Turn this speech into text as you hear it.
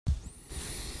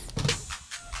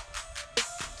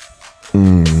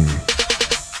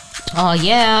Oh,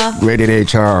 yeah.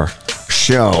 Rated HR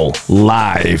show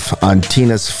live on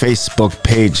Tina's Facebook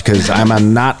page because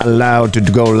I'm not allowed to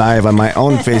go live on my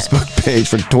own Facebook page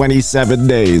for 27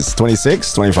 days.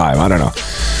 26? 25? I don't know.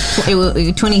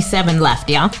 27 left,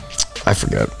 yeah? I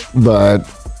forget. But,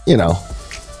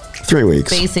 3 weeks.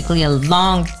 Basically a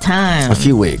long time. A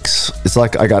few weeks. It's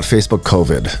like I got Facebook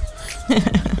COVID.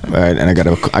 Right, and I got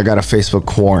a Facebook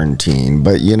quarantine,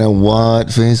 but you know what,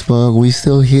 Facebook, we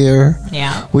still here.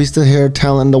 Yeah, we still here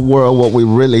telling the world what we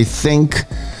really think.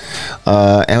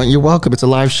 And you're welcome. It's a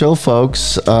live show,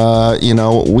 folks.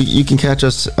 You can catch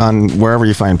us on wherever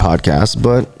you find podcasts,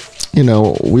 but you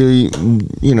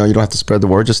don't have to spread the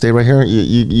word. Just stay right here.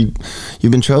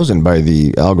 You've been chosen by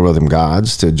the algorithm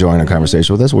gods to join a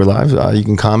conversation with us. We're live. You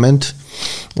can comment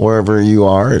wherever you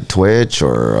are, at Twitch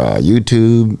or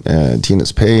YouTube,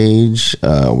 Tina's page.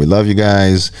 We love you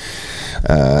guys.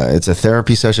 It's a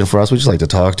therapy session for us. We just like to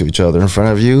talk to each other in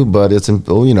front of you, but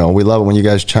we love it when you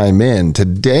guys chime in.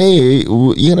 Today,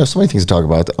 so many things to talk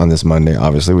about on this Monday.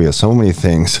 Obviously, we have so many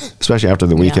things, especially after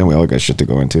the weekend. We all got shit to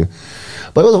go into.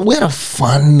 But we had a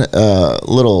fun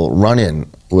little run-in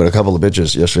with a couple of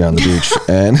bitches yesterday on the beach.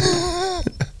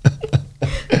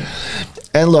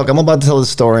 And look, I'm about to tell this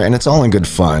story, and it's all in good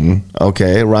fun,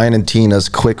 okay? Ryan and Tina's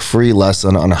quick free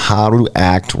lesson on how to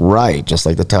act right, just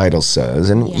like the title says.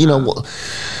 And,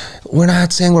 we're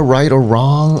not saying we're right or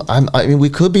wrong. I mean, we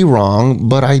could be wrong,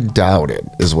 but I doubt it,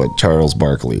 is what Charles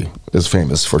Barkley is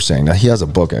famous for saying. Now, he has a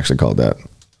book actually called that.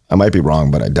 I might be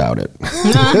wrong, but I doubt it.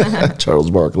 Charles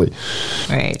Barkley.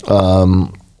 Right.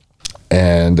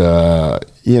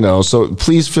 So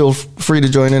please feel free to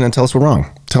join in and tell us we're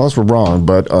wrong. Tell us we're wrong,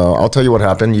 but I'll tell you what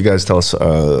happened. You guys tell us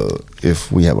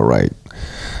if we have a right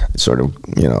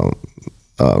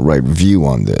right view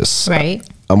on this. Right.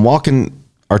 I'm walking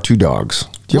our two dogs.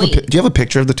 Do you have a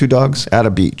picture of the two dogs at a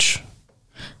beach?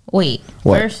 Wait.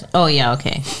 What? First. Oh yeah.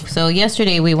 Okay. So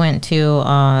yesterday we went to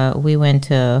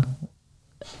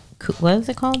what is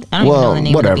it called? I don't even know the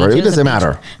name whatever. of the beach. It doesn't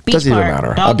matter. Beach Doesn't even park.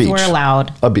 matter. Dogs a beach. were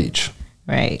allowed. A beach.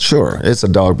 Right. Sure. It's a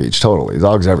dog beach. Totally.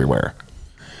 Dogs everywhere.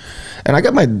 And I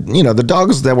got my, the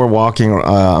dogs that were walking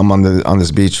on this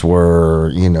beach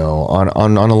were,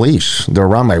 on a leash. They're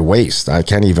around my waist. I'm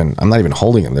not even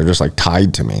holding them. They're just like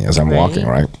tied to me as I'm walking,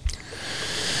 right?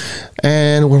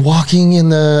 And we're walking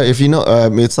in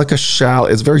it's like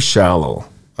it's very shallow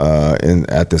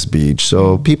at this beach.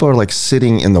 So people are like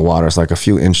sitting in the water. It's like a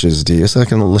few inches deep. It's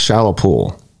like a shallow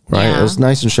pool, right? Yeah. It was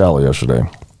nice and shallow yesterday.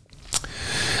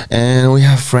 And we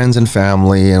have friends and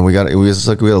family, and we had a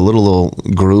little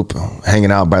group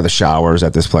hanging out by the showers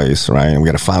at this place, right? And we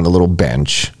got to find a little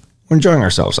bench. We're enjoying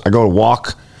ourselves. I go to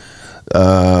walk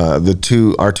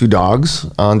our two dogs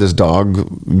on this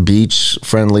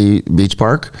friendly beach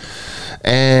park,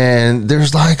 and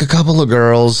there's like a couple of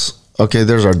girls. Okay,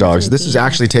 there's our dogs. This is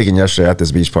actually taken yesterday at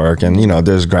this beach park, and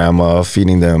there's grandma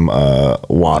feeding them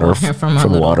water from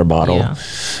a water bottle,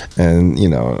 and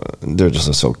they're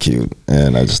just so cute,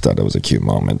 and I just thought it was a cute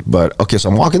moment. But okay, so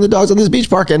I'm walking the dogs on this beach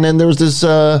park, and then there was this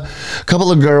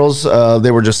couple of girls.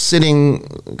 They were just sitting.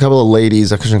 A couple of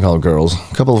ladies. I shouldn't call them girls.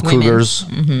 A couple of cougars,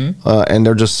 and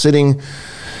they're just sitting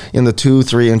in the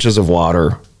 2-3 inches of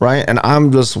water, right? And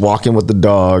I'm just walking with the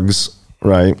dogs,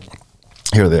 right?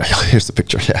 Here's the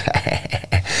picture.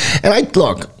 And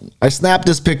I snapped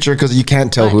this picture because you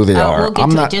can't tell who they are.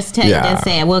 Just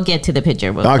say it. We'll get to the picture.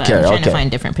 I'm trying to find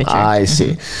different pictures. I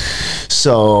see.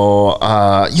 So,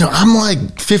 I'm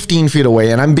like 15 feet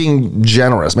away, and I'm being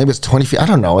generous. Maybe it's 20 feet. I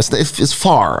don't know. It's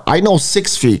far. I know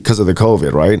 6 feet because of the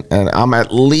COVID, right? And I'm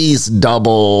at least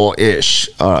double-ish,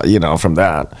 from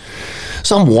that.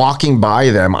 So I'm walking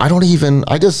by them. I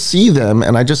just see them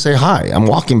and I just say hi. I'm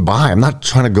walking by. I'm not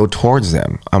trying to go towards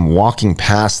them. I'm walking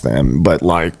past them, but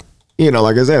like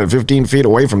I said, 15 feet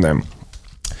away from them.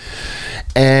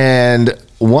 And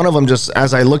one of them just,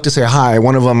 as I look to say hi,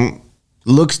 one of them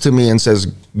looks to me and says,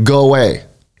 "Go away."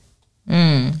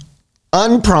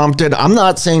 Unprompted. I'm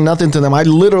not saying nothing to them. I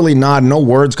literally nod. No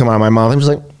words come out of my mouth. I'm just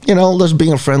like, just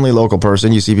being a friendly local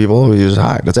person. You see people, you just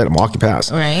hi. That's it. I'm walking past.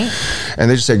 Right.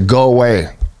 And they just say, "Go away."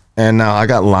 And now I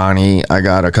got Lonnie. I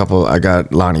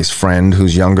got Lonnie's friend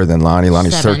who's younger than Lonnie.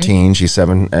 Lonnie's 13. She's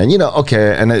 7. And,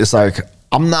 okay. And it's like,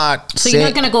 I'm not So you're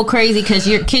not going to go crazy because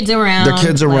your kid's around. The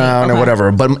kid's around or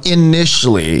whatever. But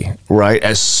initially, right,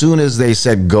 as soon as they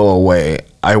said go away,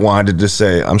 I wanted to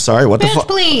say, I'm sorry, what the fuck?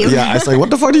 Please. Yeah, I was like, what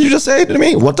the fuck did you just say to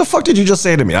me? What the fuck did you just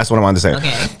say to me? That's what I wanted to say.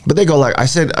 Okay. But they go like, I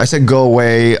said, go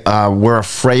away. We're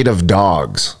afraid of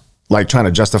dogs. Like trying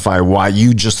to justify why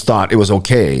you just thought it was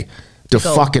okay to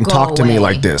fucking talk to me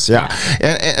like this. Yeah.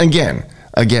 And again,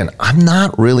 again, I'm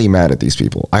not really mad at these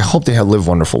people. I hope they have lived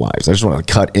wonderful lives. I just want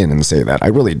to cut in and say that. I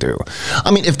really do.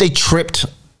 I mean, if they tripped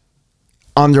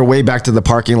on their way back to the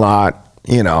parking lot,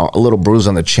 you know, a little bruise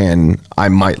on the chin, I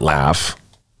might laugh.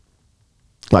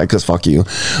 Like, because fuck you.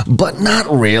 But not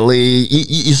really.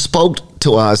 You spoke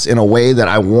to us in a way that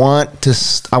I want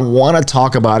to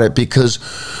talk about it, because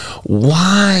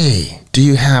why do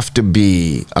you have to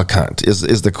be a cunt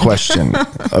is the question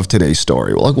of today's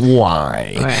story. Like,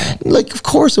 why? Right. Like, of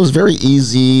course, it was very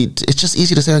easy. It's just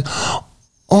easy to say, like,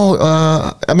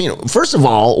 I mean, first of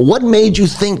all, what made you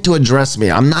think to address me?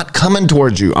 I'm not coming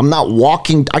towards you. I'm not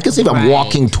walking. I can see if I'm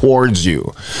walking towards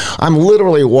you. I'm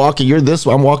literally walking. You're this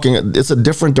way. I'm walking. It's a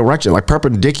different direction, like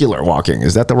perpendicular walking.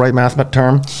 Is that the right math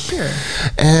term? Sure.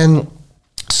 And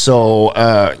so,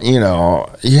 you know,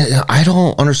 yeah, I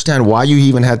don't understand why you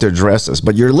even had to address this,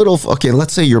 but you're okay,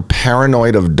 let's say you're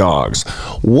paranoid of dogs.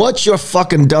 What's your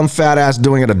fucking dumb fat ass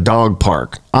doing at a dog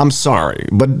park? I'm sorry,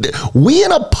 but we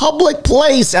in a public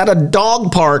place at a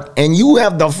dog park, and you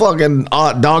have the fucking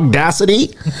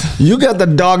dogdacity. You got the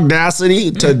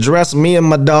dogdacity to address me and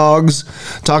my dogs,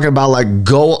 talking about, like,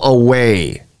 go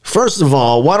away. First of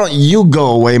all, why don't you go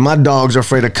away? My dogs are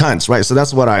afraid of cunts, right? So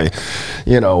that's what I,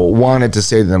 wanted to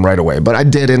say to them right away. But I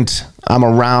didn't. I'm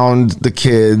around the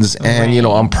kids, and,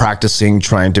 I'm practicing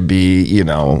trying to be,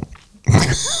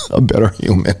 a better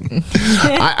human.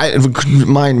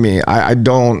 Mind me, I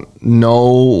don't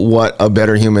know what a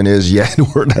better human is yet.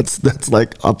 That's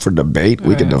like up for debate.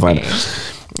 We can define it.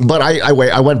 But I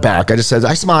went back. I just said,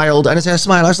 I smiled. I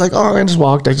smiled. I was like, oh, I just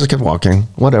walked. I just kept walking.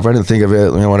 Whatever. I didn't think of it.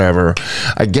 Whatever.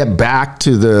 I get back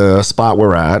to the spot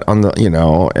we're at on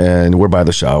the, and we're by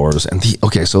the showers. And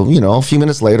so, a few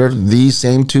minutes later, these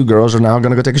same two girls are now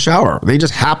going to go take a shower. They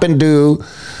just happen to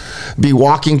be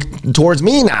walking towards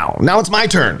me now. Now it's my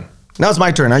turn. Now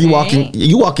you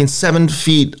walking 7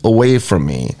 feet away from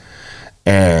me.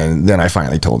 And then I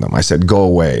finally told them, I said, go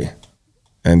away.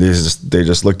 And they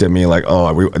just looked at me like,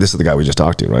 oh, this is the guy we just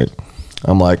talked to, right?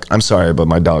 I'm like, I'm sorry, but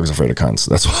my dog's afraid of cunts.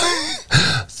 That's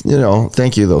why,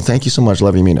 thank you though. Thank you so much.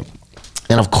 Love you, mean it.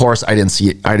 And of course I didn't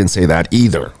say that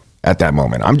either at that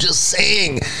moment. I'm just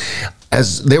saying,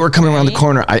 as they were coming around the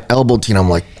corner, I elbowed Tina. I'm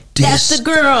like, that's the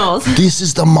girls. This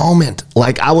is the moment.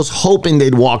 Like, I was hoping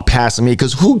they'd walk past me,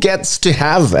 because who gets to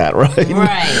have that, right?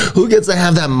 Right. Who gets to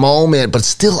have that moment? But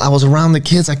still, I was around the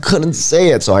kids. I couldn't say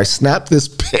it. So I snapped this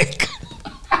pic.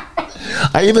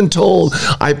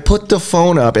 I put the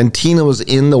phone up, and Tina was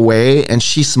in the way, and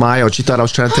she smiled. She thought I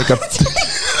was trying to take up.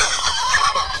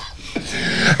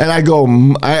 And I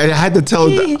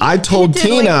told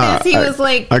Tina. He was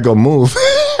like, I go, move.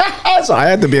 So I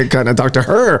had to be a cunt and talk to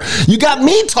her. You got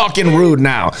me talking rude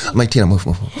now. I'm like, Tina, move.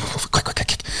 Quick.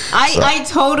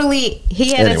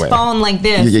 He had his phone like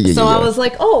this. I was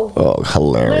like, oh,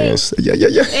 hilarious. Wait.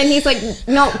 Yeah. And he's like,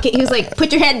 no, he was like,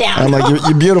 put your head down. I'm like,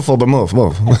 you're beautiful, but move.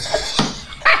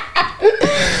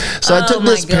 So I took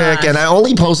this pic, and I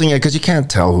only posting it because you can't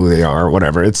tell who they are or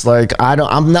whatever. It's like,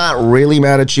 I'm not really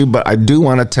mad at you, but I do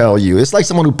want to tell you. It's like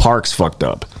someone who parks fucked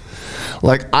up.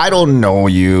 Like, I don't know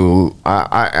you.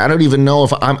 I don't even know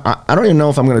if I'm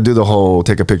going to do the whole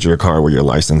take a picture of your car with your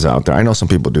license out there. I know some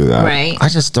people do that. Right. I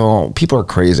just don't. People are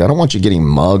crazy. I don't want you getting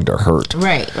mugged or hurt.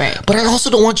 Right. But I also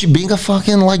don't want you being a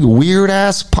fucking, like, weird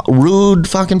ass, rude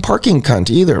fucking parking cunt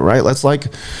either, right? Let's, like,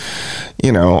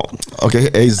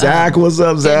 okay. Hey, Zach, what's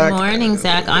up, Zach? Good morning,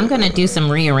 Zach. I'm going to do some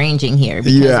rearranging here,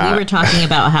 because we were talking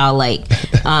about how, like,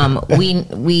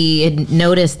 we had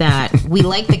noticed that we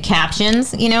like the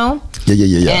captions, Yeah.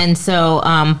 And so,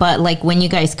 but like when you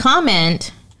guys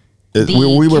comment, the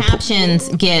captions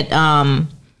get,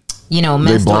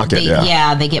 messed up.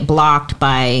 They get blocked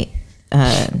by,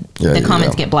 the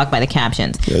comments get blocked by the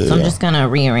captions. So I'm just going to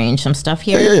rearrange some stuff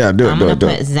here. I'm going to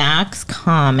put Zach's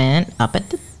comment up at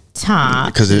the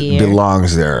top, because it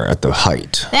belongs there at the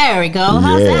height. There we go.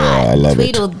 How's that? I love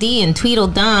Tweedledee and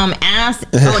Tweedledum ass.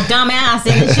 Dumb ass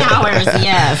in the showers.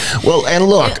 Yes. Well, and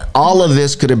look, all of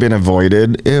this could have been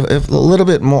avoided if a little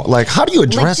bit more. Like, how do you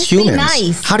address humans?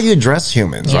 Nice. How do you address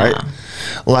humans, right?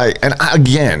 Like, and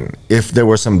again, if there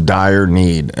was some dire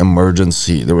need,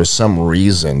 emergency, there was some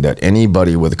reason that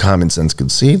anybody with common sense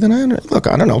could see, then I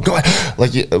don't know. Go ahead.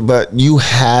 Like, but you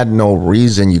had no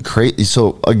reason.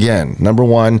 So again, number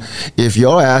one, if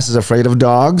your ass is afraid of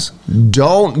dogs,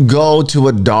 don't go to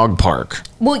a dog park.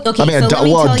 Well, okay. I mean, a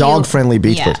dog-friendly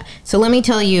beach place. So let me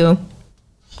tell you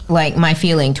like my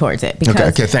feeling towards it.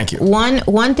 Because okay, thank you.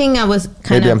 One thing I was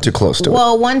maybe I'm too close to it.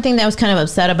 Well, one thing that I was kind of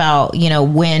upset about,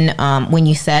 when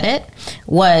you said it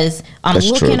was I'm That's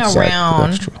looking true.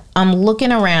 around. That's true. I'm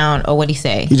looking around. Oh, what did he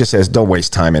say? He just says, "Don't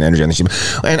waste time and energy."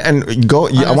 And go.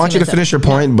 I want you to finish your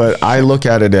point, but I look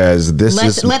at it as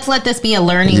let's let this be a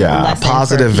learning lesson.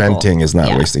 Positive venting is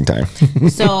not wasting time.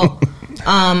 So,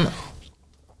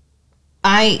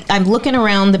 I'm looking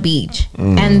around the beach,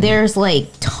 and there's like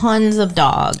tons of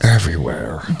dogs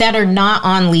everywhere that are not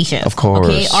on leashes. Of course,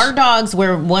 okay. Our dogs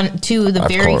were two of the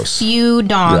very few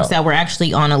dogs that were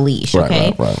actually on a leash.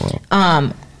 Okay,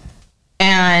 right.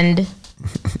 And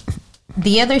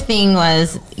the other thing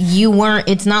was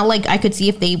it's not like I could see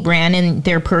if they ran in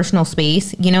their personal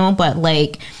space, but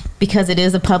like, because it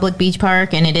is a public beach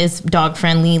park and it is dog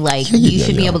friendly, like you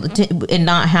should be able to and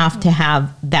not have to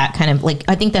have that kind of, like,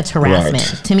 I think that's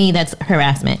harassment. Right. To me, that's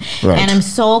harassment. Right. And I'm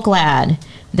so glad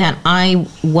that I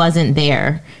wasn't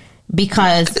there,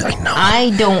 because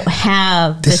I don't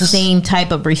have the same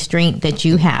type of restraint that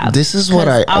you have. This is what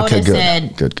I would have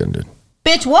said. Good.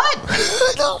 Bitch, what?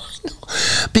 No.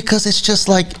 Because it's just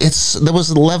like there was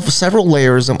several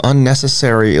layers of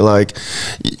unnecessary. Like,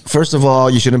 first of all,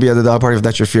 you shouldn't be at the dog party if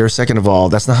that's your fear. Second of all,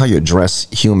 that's not how you address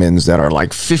humans that are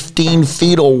like 15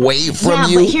 feet away from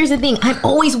you. Yeah, but here's the thing: I'm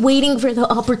always waiting for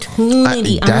the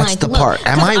opportunity. That's the part.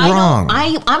 Am I wrong?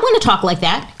 I want to talk like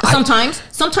that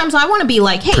sometimes. I want to be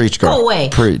like, hey, preach, go away.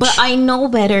 Preach. But I know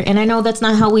better, and I know that's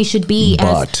not how we should be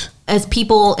as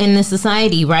people in this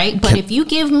society, right? But if you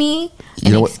give me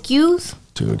an excuse.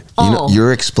 Dude,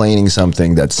 you're explaining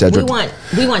something that Cedric...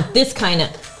 We want this kind of,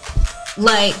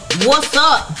 like, what's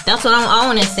up? That's what I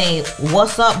want to say.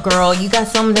 What's up, girl? You got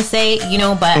something to say?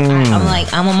 But I'm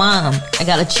like, I'm a mom. I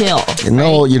got to chill.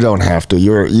 No, you don't have to.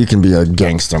 You can be a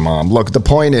gangster mom. Look, the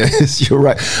point is, you're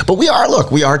right. But we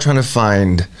are trying to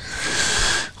find...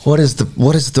 What is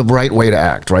the right way to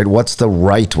act, right? What's the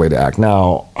right way to act?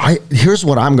 Now, here's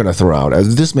what I'm going to throw out.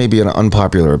 As this may be an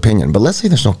unpopular opinion, but let's say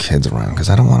there's no kids around, because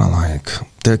I don't want to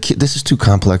this is too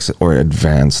complex or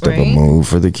advanced of a move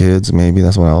for the kids. Maybe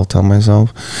that's what I'll tell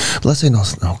myself. But let's say no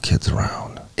kids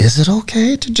around. Is it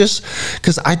okay to just,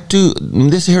 because I do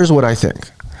this? Here's what I think.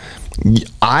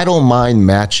 I don't mind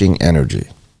matching energy,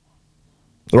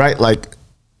 right? Like,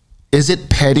 is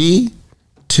it petty?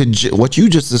 What you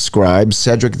just described,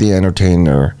 Cedric the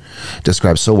Entertainer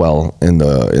described so well in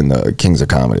the Kings of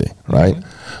Comedy, right?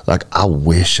 Mm-hmm. Like, I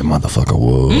wish a motherfucker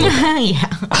would. Yeah.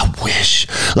 I wish.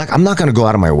 Like, I'm not going to go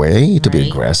out of my way to be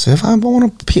aggressive. I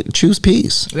want to choose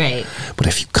peace. Right. But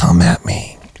if you come at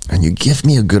me and you give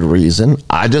me a good reason,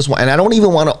 I don't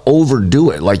even want to overdo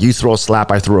it. Like, you throw a slap,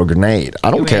 I throw a grenade.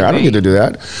 I don't care. I don't get to do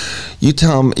that. You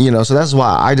tell me, so that's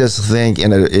why I just think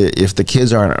if the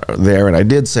kids aren't there, and I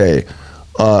did say,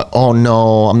 oh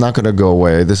no, I'm not going to go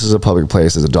away. This is a public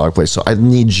place. It's a dog place. So I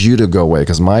need you to go away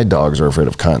because my dogs are afraid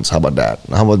of cunts. How about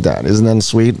that? Isn't that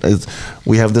sweet?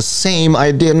 We have the same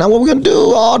idea. Now what are we going to do?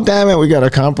 Oh, damn it. We got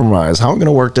to compromise. How are we going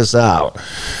to work this out?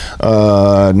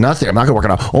 Nothing. I'm not going to work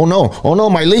it out. Oh no,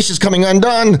 my leash is coming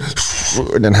undone.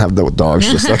 And then have the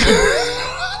dogs just like...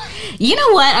 You know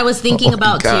what I was thinking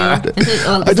about God. Too?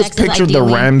 I just pictured the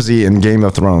Ramsay in Game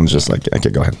of Thrones, just like, okay,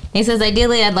 go ahead. He says,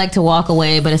 ideally, I'd like to walk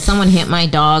away, but if someone hit my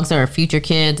dogs or future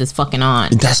kids, it's fucking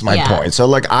on. That's my point. So,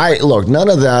 like, none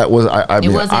of that was. It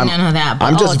wasn't none of that. But,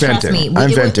 I'm just venting.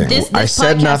 I'm venting. This I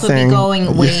said nothing. Would be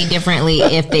going way differently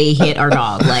if they hit our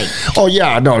dog. Like, oh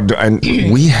yeah, no, and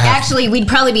we have. Actually, we'd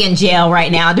probably be in jail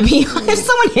right now to be if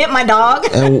someone hit my dog.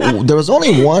 And there was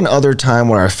only one other time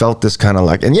where I felt this kind of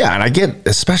like, and I get,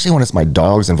 especially when it's my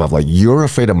dogs involved. Like, you're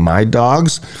afraid of my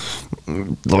dogs,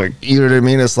 like, you know what I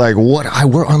mean? It's like, what?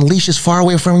 We're on leashes far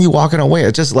away from you, walking away.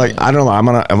 It's just like, I don't know.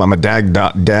 I'm a dog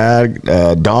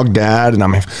dad, and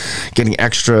I'm getting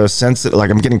extra sensitive.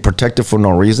 Like, I'm getting protective for no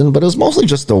reason. But it was mostly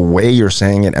just the way you're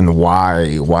saying it and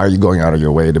why. Why are you going out of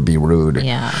your way to be rude?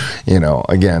 Yeah.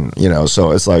 Again,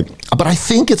 so it's like, but I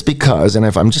think it's because, and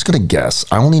if I'm just gonna guess,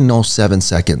 I only know 7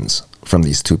 seconds from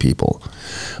these two people.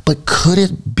 But could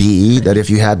it be that if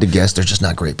you had to guess, they're just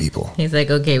not great people? He's like,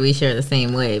 okay, we share the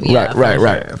same wave. Yeah,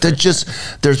 right.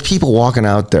 There's people walking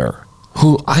out there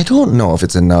who, I don't know if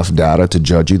it's enough data to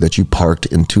judge you that you parked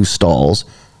in 2 stalls,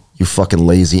 you fucking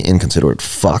lazy, inconsiderate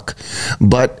fuck.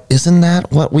 But isn't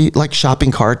that what we, like,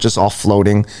 shopping cart just all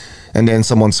floating, and then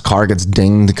someone's car gets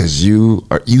dinged because you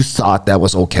thought that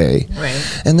was okay.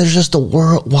 Right. And there's just the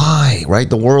world. Why? Right?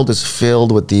 The world is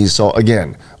filled with these. So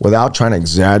again, without trying to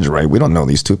exaggerate, we don't know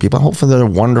these two people. Hopefully they're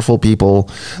wonderful people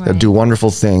that do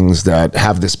wonderful things, that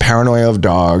have this paranoia of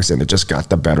dogs, and it just got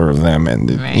the better of them. And,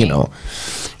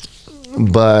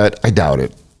 but I doubt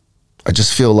it. I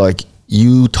just feel like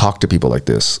you talk to people like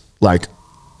this, like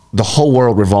the whole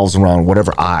world revolves around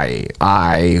whatever I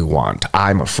want.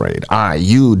 I'm afraid.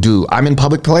 You do. I'm in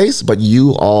public place, but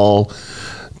you all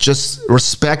just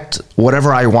respect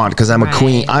whatever I want because I'm a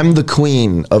queen. I'm the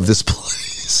queen of this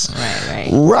place.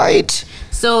 Right.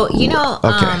 So,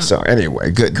 okay. So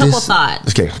anyway, good. Couple thoughts.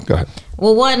 Okay, go ahead.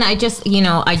 Well, one, I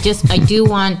do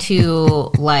want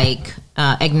to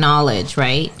acknowledge,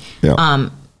 right? Yeah.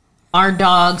 Our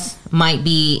dogs might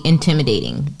be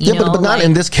intimidating. But not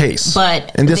in this case.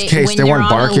 But in this case, they weren't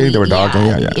barking; they were dogging.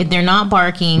 Yeah. They're not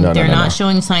barking. They're not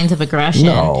showing signs of aggression.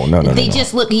 No. They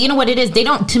just look. You know what it is? They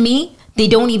don't. To me, they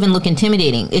don't even look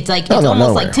intimidating. It's like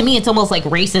to me, it's almost like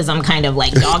racism, kind of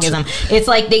like dogism. It's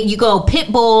like you go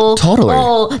pit bull. Totally.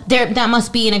 Oh, that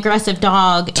must be an aggressive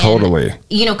dog. Totally. And,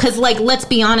 because let's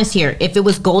be honest here. If it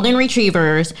was golden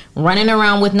retrievers running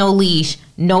around with no leash,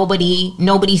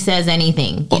 nobody says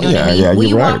anything. You know what I mean? Yeah,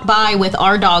 we walk by with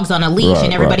our dogs on a leash,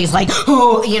 and everybody's like,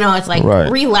 oh, it's like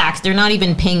relax. They're not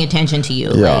even paying attention to you.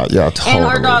 Totally. And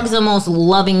our dog's the most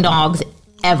loving dogs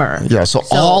ever. Yeah. So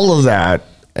all of that.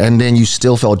 And then you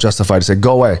still felt justified to say,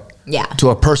 go away. Yeah. To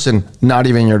a person not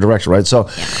even in your direction, right? So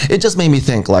it just made me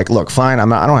think, like, look, fine,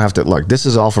 I don't have to, look, this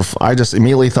is all for, I just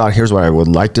immediately thought, here's what I would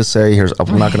like to say.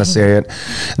 I'm not going to say it.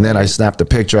 And then I snapped a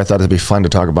picture. I thought it'd be fun to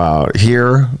talk about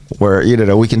here, where,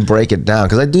 we can break it down.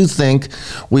 Because I do think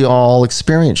we all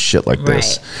experience shit like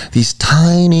this. These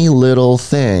tiny little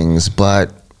things,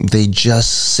 but they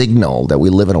just signal that we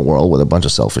live in a world with a bunch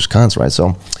of selfish cunts, right?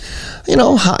 So,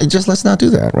 just let's not do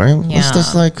that, right? Yeah.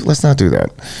 Let's not do that.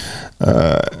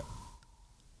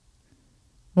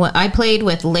 Well, I played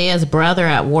with Leia's brother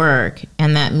at work,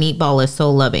 and that meatball is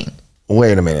so loving.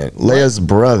 Wait a minute, Leia's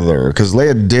brother, because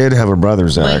Leia did have a brother,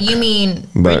 Zach. But you mean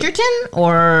Bridgerton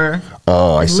or?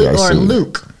 Oh, I see. Or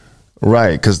Luke.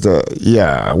 Right, because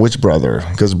which brother?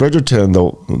 Because Bridgerton,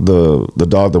 the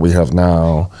dog that we have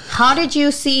now. How did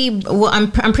you see? Well,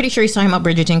 I'm pretty sure he's talking about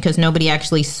Bridgerton because nobody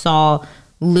actually saw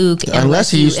Luke unless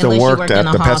he used to work at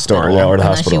the pet store, or the hospital.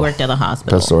 Unless you worked at the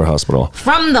hospital. Pet store, hospital.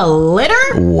 From the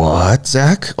litter? What,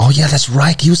 Zach? Oh yeah, that's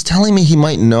right. He was telling me he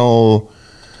might know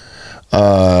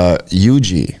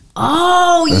Yuji.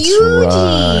 Oh,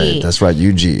 Yuji. That's right.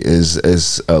 Yuji is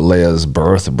Leia's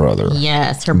birth brother.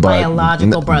 Yes, her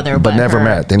biological brother. But never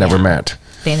met. They never met.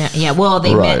 They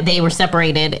met. They were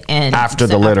separated and after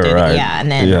the litter, right? Yeah, and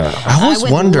then I always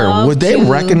wonder, would they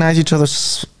recognize each other?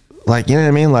 Like, you know what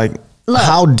I mean? Like,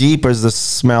 how deep is the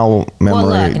smell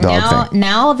memory dog thing?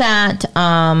 Now that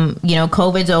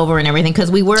COVID's over and everything, because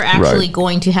we were actually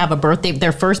going to have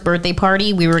their first birthday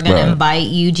party. We were going to invite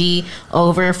Yuji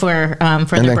over for their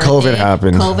birthday. And then COVID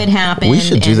happened. We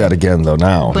should do that again, though.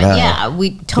 But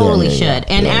we totally should.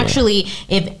 And actually,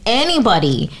 if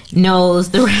anybody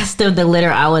knows the rest of the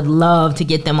litter, I would love to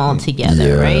get them all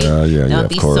together. Right? That'd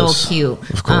be so cute.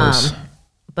 Of course.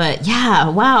 But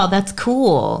wow, that's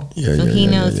cool. So he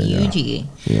knows Yuji.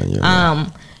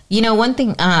 One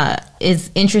thing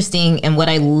is interesting, and what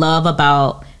I love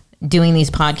about doing these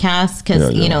podcasts,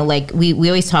 because we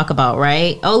always talk about,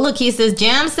 right? Oh, look, he says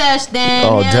jam sesh then.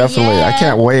 Oh, definitely. I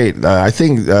can't wait. I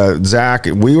think Zach,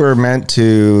 we were meant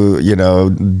to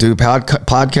do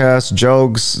podcasts,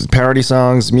 jokes, parody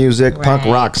songs, music, punk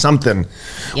rock, something.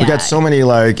 We got so many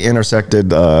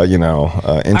intersected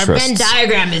interests. Our Venn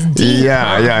diagram is deep.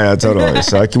 Yeah, totally.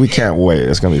 So we can't wait.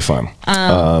 It's gonna be fun.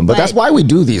 But that's why we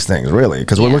do these things, really,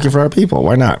 because we're looking for our people.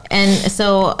 Why not? And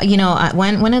so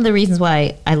one of the reasons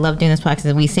why I love doing this podcast,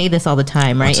 and we say this all the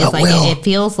time, right? What's up, Will? It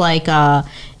feels like hey,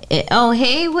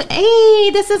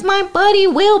 this is my buddy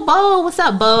Will Bo. What's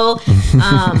up, Bo?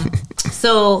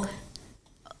 So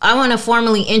I want to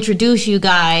formally introduce you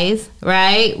guys,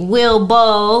 right? Will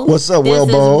Bo. What's up, Will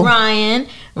Bo? This is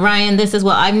Ryan, this is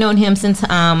I've known him since the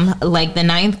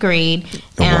 9th grade,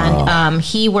 and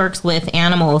he works with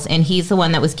animals, and he's the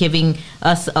one that was giving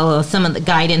us some of the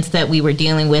guidance that we were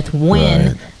dealing with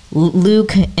when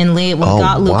Luke and Leia,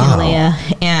 and Leia,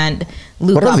 and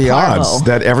Luke. What are the odds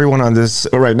that everyone on this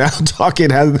right now talking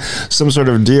has some sort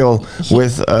of deal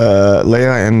with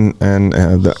Leia and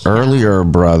the earlier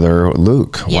brother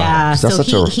Luke? Yeah,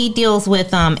 so he deals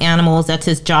with animals. That's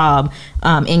his job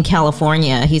in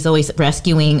California. He's always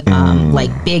rescuing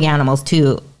big animals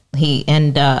too.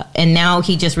 And now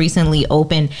he just recently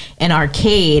opened an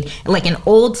arcade, like an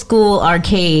old school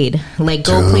arcade, play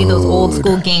those old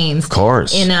school games. Of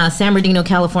course. In San Bernardino,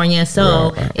 California.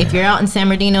 So if you're out in San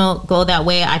Bernardino, go that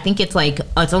way. I think it's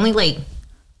only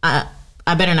I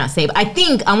I better not say, but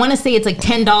I want to say it's like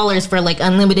 $10 for like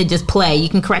unlimited just play. You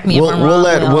can correct me if I'm wrong. We'll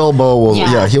let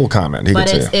Wilbo, he'll comment.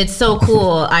 But it's so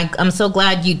cool. I'm so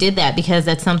glad you did that, because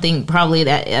that's something probably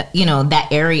that, that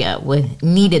area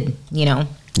needed,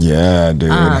 Yeah, dude.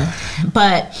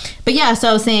 But yeah, so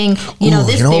I was saying,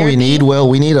 this what we need? Well,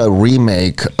 we need a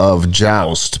remake of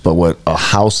Joust, but with a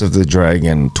House of the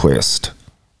Dragon twist.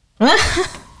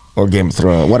 Or Game of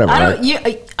Thrones, whatever.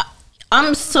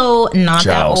 I'm so not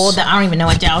that old that I don't even know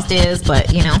what Joust is,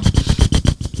 but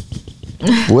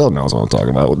Will knows what I'm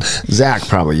talking about. Zach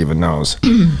probably even knows.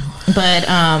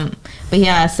 But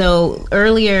yeah, so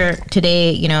earlier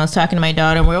today, I was talking to my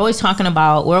daughter, and we're always talking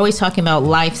about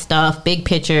life stuff, big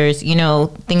pictures,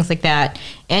 things like that.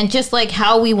 And just like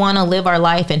how we want to live our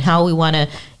life and how we want to,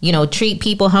 treat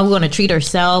people, how we want to treat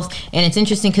ourselves. And it's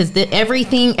interesting because every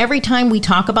time we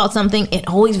talk about something, it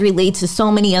always relates to so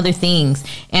many other things.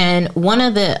 And one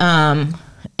of the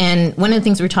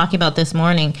things we're talking about this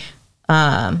morning,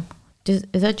 is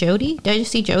that Jody? Did I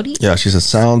just see Jody? Yeah, she said,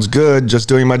 sounds good. Just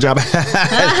doing my job.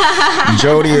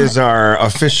 Jody is our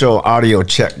official audio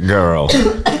check girl.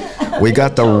 We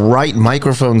got the right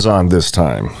microphones on this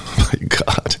time. My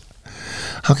God.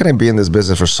 How can I be in this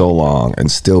business for so long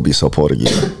and still be so podgy?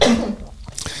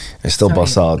 I still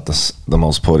bust out the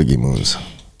most podgy moves.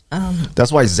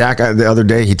 That's why Zach, the other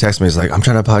day, he texted me. He's like, I'm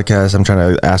trying to podcast. I'm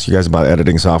trying to ask you guys about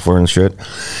editing software and shit.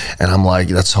 And I'm like,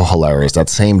 that's so hilarious. That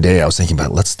same day, I was thinking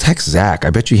about, let's text Zach. I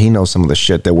bet you he knows some of the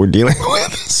shit that we're dealing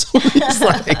with. So he's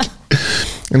like,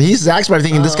 and Zach's probably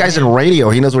thinking, this guy's in radio.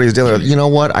 He knows what he's dealing with. You know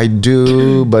what? I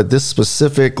do, but this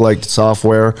specific like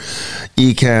software,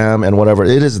 Ecamm and whatever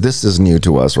it is, this is new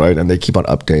to us, right? And they keep on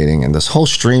updating, and this whole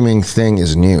streaming thing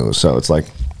is new. So it's like,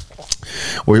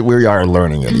 we are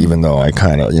learning it, even though I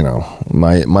kind of,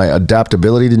 my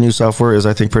adaptability to new software is,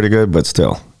 I think, pretty good, but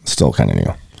still kind of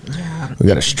new. Yeah. We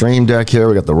got a Stream Deck here.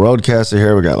 We got the Rodecaster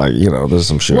here. We got there's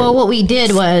some shit. Well, what we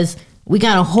did was we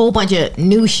got a whole bunch of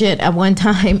new shit at one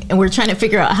time, and we're trying to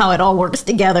figure out how it all works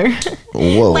together.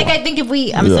 Whoa. Like, I think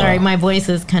sorry, my voice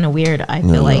is kind of weird. I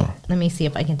feel like, let me see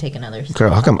if I can take another.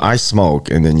 Carol, how come I smoke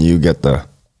and then you get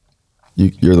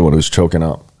you're the one who's choking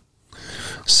up?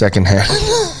 Secondhand.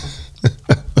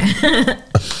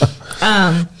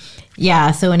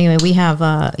 Yeah, so anyway, we have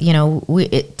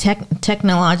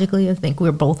technologically, I think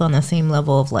we're both on the same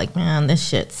level of like, man, this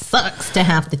shit sucks to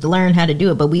have to learn how to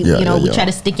do it, but we try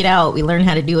to stick it out. We learn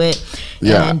how to do it.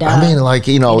 Yeah, and, I mean, like,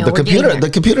 the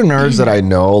computer nerds that I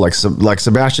know, like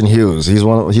Sebastian Hughes, he's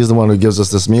the one who gives us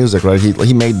this music, right?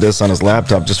 He made this on his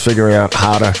laptop, just figuring out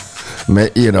how to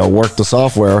work the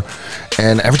software.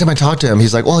 And every time I talk to him,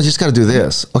 he's like, well, you just got to do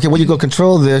this. Okay, well, you go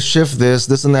control this, shift this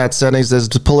and that settings, this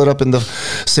to pull it up in the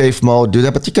safe mode, do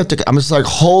that. But I'm just like,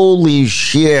 holy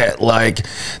shit. Like,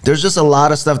 there's just a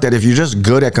lot of stuff that if you're just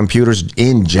good at computers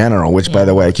in general, which, by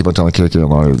the way, I keep on telling kids, you know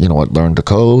what, learn to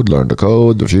code.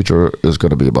 The future is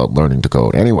going to be about learning to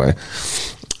code. Anyway.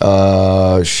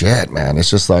 Shit, man. It's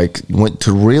just like,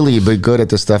 to really be good at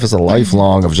this stuff is a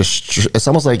lifelong of just, it's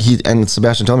almost like and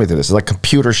Sebastian told me this, it's like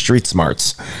computer street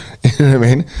smarts. You know what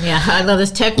I mean? Yeah, I love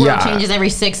this. Tech world changes every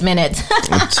 6 minutes.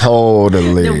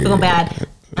 Totally. Don't feel bad.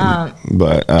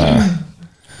 But,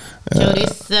 Jody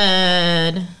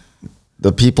said,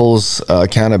 the People's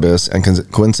Cannabis, and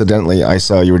coincidentally, I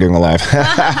saw you were doing a live.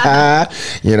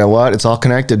 You know what? It's all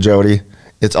connected, Jody.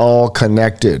 It's all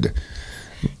connected.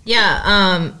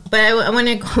 Yeah, but I want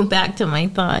to go back to my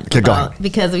thought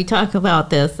because we talk about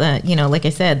this. Like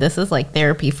I said, this is like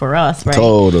therapy for us, right?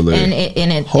 Totally.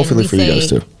 And hopefully for you guys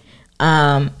too.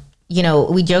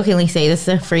 We jokingly say this is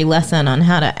a free lesson on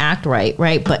how to act right?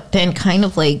 But then kind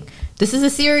of like this is a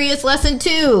serious lesson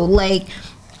too. Like,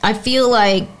 I feel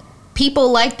like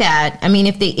people like that. I mean,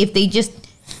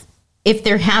 if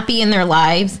they're happy in their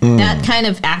lives, that kind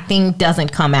of acting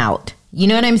doesn't come out. You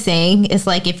know what I'm saying? It's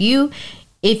like if you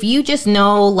just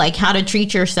know like how to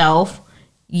treat yourself,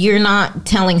 you're not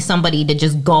telling somebody to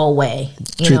just go away.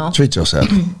 Treat yourself.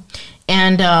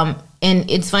 And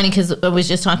it's funny because I was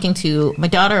just talking to my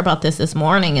daughter about this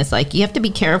morning. It's like you have to be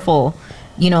careful,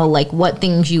 like what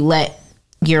things you let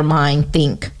your mind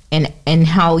think and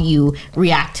how you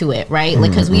react to it, right?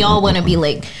 Like, because we all want to be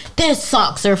like, this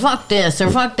sucks, or fuck this,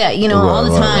 or fuck that, all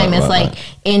the time. It's like,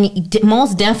 and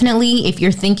most definitely, if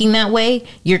you're thinking that way,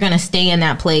 you're gonna stay in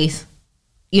that place,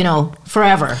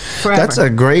 forever. That's a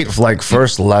great like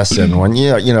first lesson when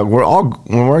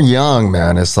when we're young,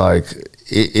 man. It's like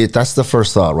that's the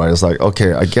first thought, right? It's like,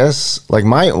 okay, I guess like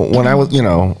when I was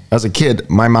as a kid,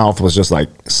 my mouth was just like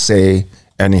say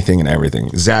anything and everything.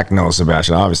 Zach knows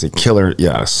Sebastian, obviously killer,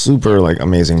 super like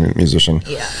amazing musician.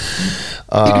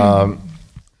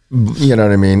 You know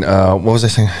what I mean? What was I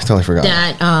saying? I totally forgot.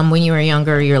 That when you were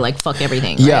younger, you're like, fuck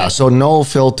everything. Right? Yeah, so no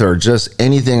filter, just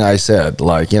anything I said.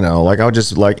 Like, you know, like I would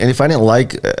just like, and if I didn't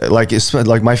like it's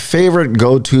like my favorite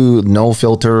go-to no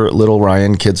filter Little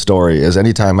Ryan kid story is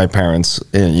anytime my parents,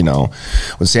 you know,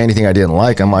 would say anything I didn't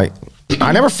like, I'm like,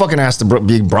 I never fucking asked to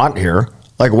be brought here.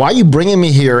 Like, why are you bringing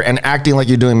me here and acting like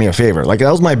you're doing me a favor? Like, that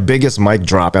was my biggest mic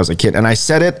drop as a kid. And I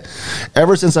said it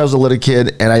ever since I was a little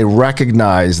kid, and I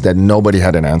recognized that nobody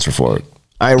had an answer for it.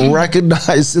 I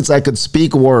recognized, since I could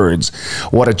speak words,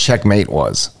 what a checkmate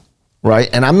was, right?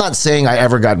 And I'm not saying I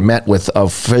ever got met with a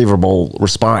favorable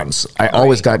response. I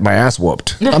always got my ass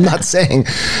whooped. I'm not saying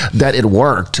that it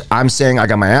worked. I'm saying I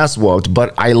got my ass whooped,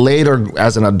 but I later,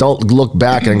 as an adult, look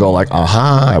back and go like,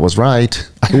 I was right.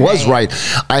 I was right.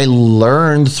 I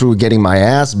learned through getting my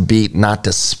ass beat not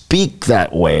to speak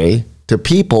that way to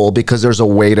people, because there's a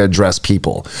way to address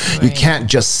people. Right. You can't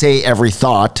just say every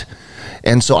thought.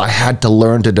 And so I had to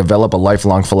learn to develop a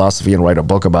lifelong philosophy and write a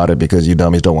book about it, because you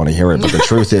dummies don't want to hear it. But the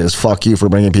truth is, fuck you for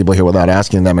bringing people here without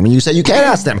asking them. And you say you can't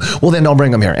ask them. Well, then don't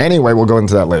bring them here. Anyway, we'll go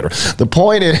into that later. The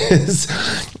point is,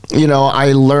 you know,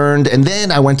 I learned, and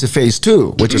then I went to phase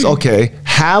 2, which is, okay,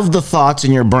 have the thoughts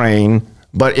in your brain,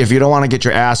 but if you don't want to get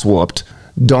your ass whooped,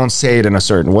 don't say it in a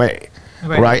certain way.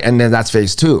 Right? And then that's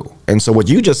phase 2. And so what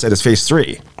you just said is phase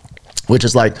 3, which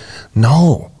is like,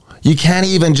 no, you can't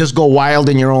even just go wild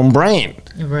in your own brain.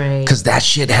 Right. Because that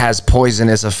shit has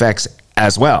poisonous effects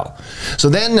as well. So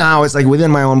then now it's like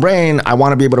within my own brain, I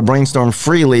want to be able to brainstorm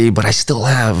freely, but I still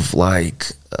have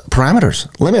like parameters,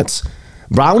 limits,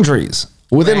 boundaries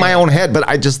within my own head. But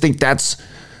I just think that's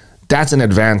an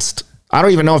advanced, I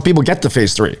don't even know if people get to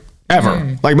phase 3.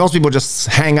 Ever. Like most people just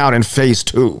hang out in phase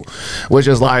 2, which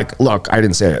is like, look, I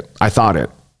didn't say it. I thought it,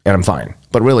 and I'm fine.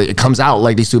 But really, it comes out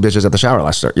like these 2 bitches at the shower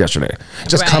yesterday. It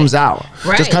just comes out.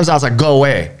 Just comes out. It's like, go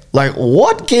away. Like,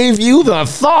 what gave you the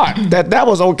thought that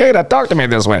was okay to talk to me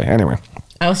this way? Anyway.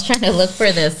 I was trying to look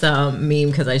for this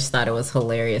meme because I just thought it was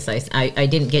hilarious. I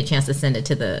didn't get a chance to send it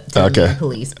to the meme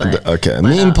police. But,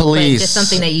 meme police. But just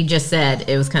something that you just said,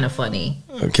 it was kind of funny.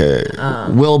 Okay.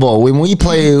 Wilbo, when we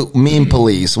play meme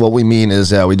police, what we mean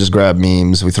is we just grab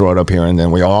memes, we throw it up here, and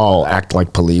then we all act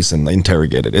like police and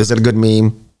interrogate it. Is it a good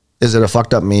meme? Is it a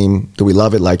fucked up meme? Do we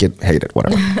love it, like it, hate it,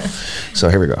 whatever? So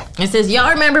here we go. It says, y'all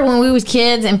remember when we was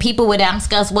kids and people would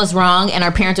ask us what's wrong and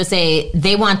our parents would say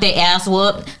they want their ass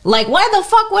whooped? Like, why the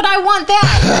fuck would I want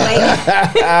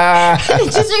that? Like,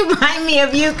 it just remind me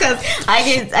of you, because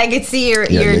I could see your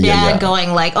dad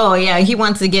going like, oh yeah, he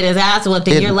wants to get his ass whooped,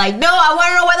 and you're like, no, I want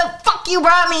to know why the fuck you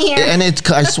brought me here. And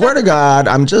I swear to God,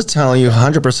 I'm just telling you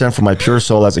 100% from my pure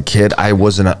soul as a kid, I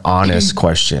was an honest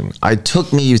question. It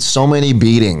took me so many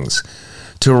beatings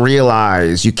to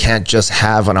realize you can't just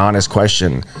have an honest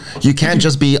question. You can't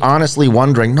just be honestly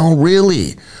wondering, no,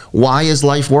 really, why is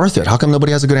life worth it? How come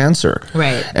nobody has a good answer?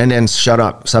 Right. And then shut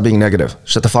up. Stop being negative.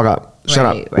 Shut the fuck up. Shut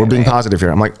up. We're being positive here.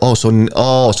 I'm like,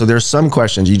 so there's some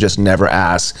questions you just never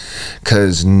ask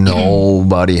because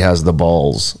nobody has the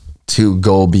balls to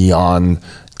go beyond,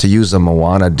 to use a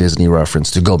Moana Disney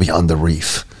reference, to go beyond the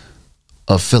reef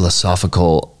of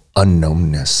philosophical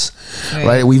unknownness,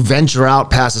 right? We venture out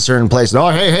past a certain place. Oh,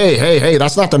 hey,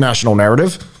 that's not the national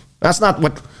narrative. That's not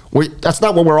what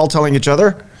we're all telling each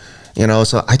other. You know,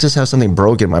 so I just have something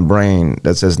broken in my brain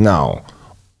that says, no,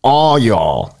 all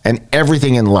y'all and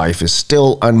everything in life is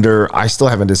still I still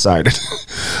haven't decided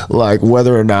like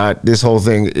whether or not this whole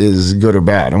thing is good or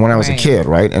bad. And when I was a kid,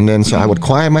 right? And then so I would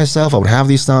quiet myself, I would have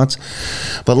these thoughts,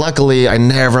 but luckily I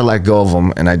never let go of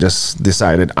them. And I just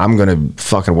decided I'm going to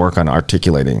fucking work on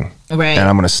articulating. Right. And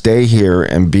I'm going to stay here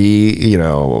and be, you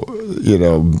know,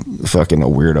 fucking a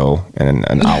weirdo and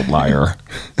an outlier.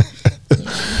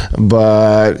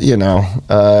 But you know,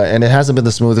 and it hasn't been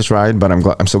the smoothest ride, but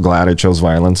I'm so glad I chose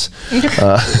violence.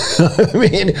 I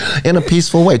mean, in a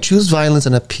peaceful way. Choose violence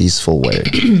in a peaceful way,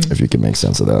 if you can make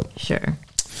sense of that. Sure.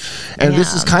 And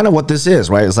this is kind of what this is,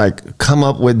 right? It's like, come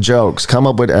up with jokes, come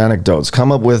up with anecdotes,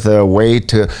 come up with a way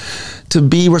to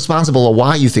be responsible of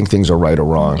why you think things are right or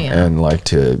wrong, and like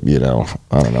to, you know,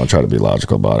 I don't know, try to be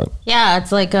logical about it. Yeah,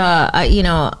 it's like, you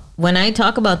know, when I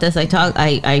talk about this,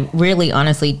 I really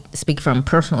honestly speak from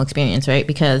personal experience, right?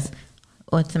 Because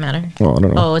what's the matter? Oh, I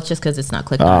don't know. Oh, it's just because it's not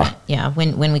clicked on it. Yeah,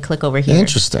 when we click over here,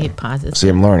 interesting. It pauses. See,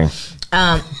 I'm learning.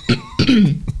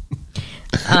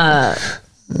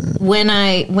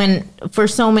 When for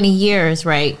so many years,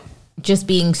 right, just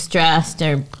being stressed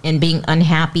and being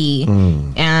unhappy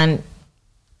and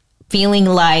feeling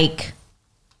like,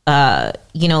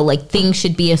 you know, like things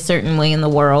should be a certain way in the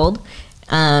world.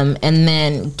 And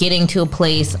then getting to a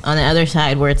place on the other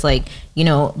side where it's like, you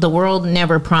know, the world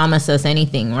never promised us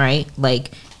anything, right?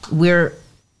 Like we're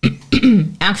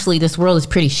actually, this world is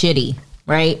pretty shitty,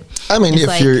 right? I mean,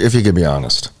 if you could be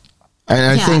honest.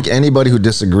 And I think anybody who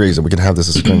disagrees, and we can have this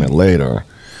disagreement later,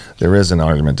 there is an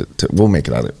argument we'll make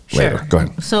it out later. Go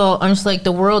ahead. So I'm just like,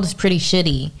 the world is pretty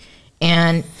shitty.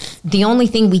 And the only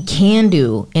thing we can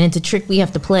do, and it's a trick we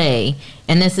have to play,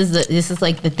 and this is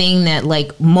like the thing that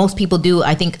like most people do,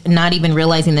 I think, not even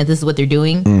realizing that this is what they're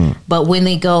doing. But when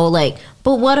they go like,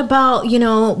 but what about,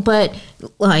 what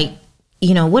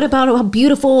about how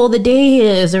beautiful the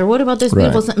day is, or what about this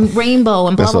beautiful rainbow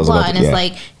and blah, blah, blah. And it's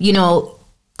like,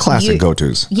 classic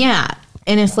go-tos. Yeah.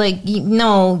 And it's like,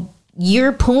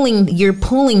 you're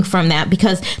pulling from that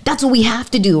because that's what we have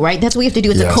to do, right? That's what we have to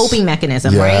do. It's a coping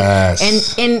mechanism, right?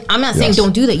 And I'm not saying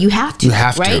don't do that. You have to,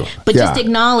 right? But just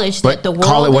acknowledge that the world,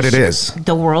 call it what it is.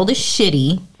 The world is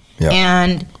shitty,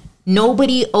 and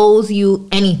nobody owes you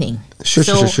anything. Sure.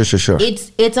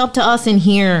 It's up to us in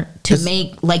here to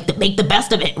make the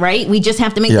best of it, right? We just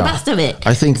have to make the best of it.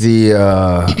 I think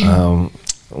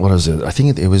what is it? I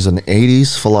think it was an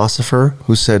 80s philosopher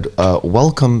who said,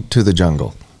 welcome to the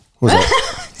jungle. Was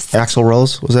that Axl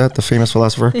Rose? Was that the famous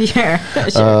philosopher? Sure.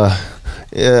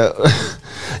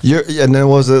 Yeah. And then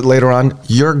was it later on?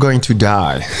 You're going to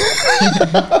die.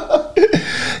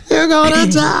 You're gonna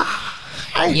die.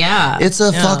 Yeah. It's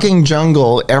a fucking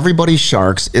jungle. Everybody's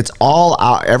sharks. It's all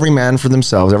out. Every man for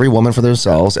themselves. Every woman for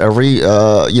themselves. Every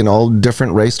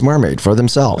different raced mermaid for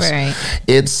themselves. Right.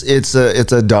 It's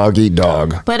a dog eat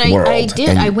dog. But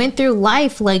I went through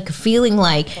life like feeling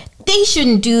like they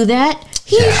shouldn't do that.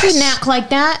 He shouldn't act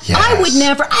like that. Yes. I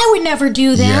would never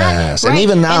do that. Yes. Right? And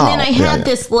even now. And then I had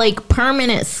this like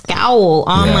permanent scowl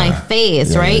on my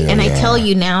face, right? I tell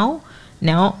you now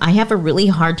I have a really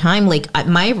hard time. Like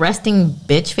my resting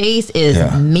bitch face is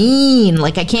mean.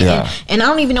 Like I can't, and I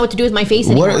don't even know what to do with my face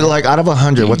anymore. What, like out of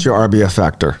 100, what's your RBF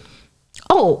factor?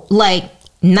 Oh, like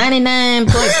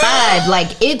 99.5.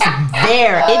 Like it's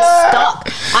there. It's stuck.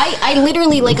 I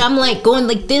literally like I'm like going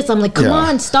like this. I'm like, come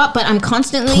on, stop. But I'm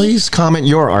constantly. Please comment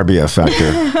your RBF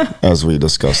factor as we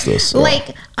discuss this.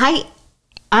 Like I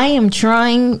am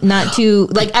trying not to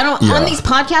like I don't on these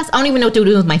podcasts. I don't even know what to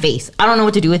do with my face. I don't know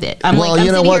what to do with it. I'm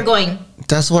sitting here going.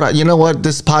 That's what you know what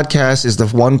this podcast is the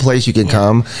one place you can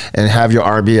come and have your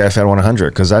RBF at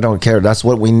 100 because I don't care. That's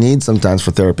what we need sometimes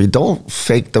for therapy. Don't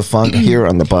fake the funk here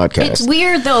on the podcast. It's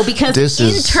weird though because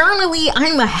internally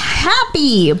I'm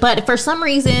happy, but for some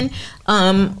reason,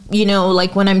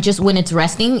 like when it's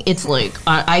resting, it's like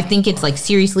I think it's like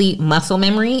seriously muscle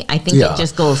memory. I think it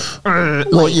just goes.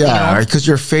 Because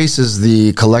your face is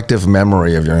the collective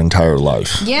memory of your entire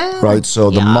life. Yeah. Right.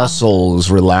 So the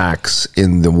muscles relax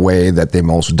in the way that they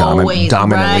most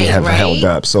dominantly have held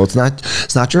up. So it's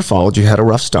not your fault. You had a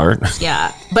rough start.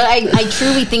 Yeah, but I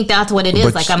truly think that's what it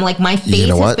is. Like I'm like my face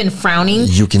has been frowning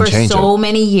for so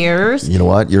many years. You know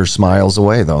what? You're smiles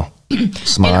away though.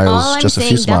 Smiles, just a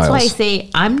few smiles. That's why I say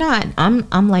I'm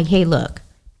like, hey, look,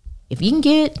 if you can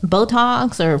get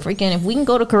Botox or freaking, if we can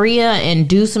go to Korea and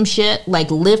do some shit, like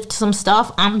lift some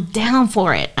stuff, I'm down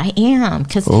for it. I am.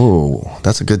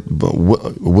 That's a good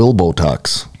Will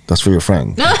Botox. That's for your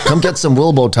friend. Come get some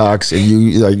Will Botox,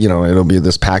 and it'll be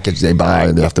this package they buy,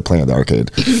 and they have to play in the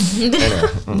arcade. You know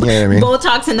what I mean?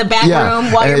 Botox in the back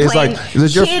room while you're playing.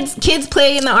 Kids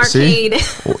play in the arcade.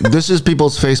 See? This is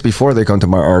people's face before they come to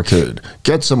my arcade.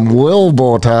 Get some Will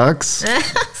Botox.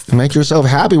 Make yourself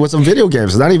happy with some video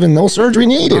games. Not even no surgery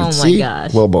needed. Oh my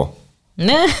gosh. Wilbo.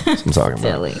 That's what I'm talking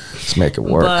about. Let's make it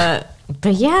work.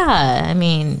 But yeah, I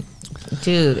mean,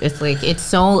 dude, it's like it's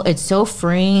so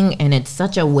freeing, and it's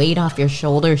such a weight off your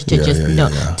shoulders to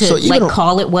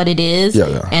call it what it is.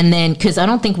 And then because I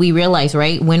don't think we realize,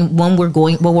 right, when we're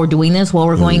doing this, while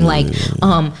we're going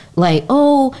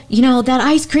that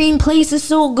ice cream place is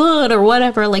so good or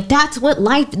whatever, like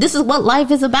this is what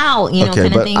life is about,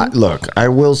 kind of thing. Look, I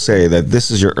will say that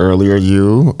this is your earlier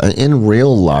you. In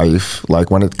real life, like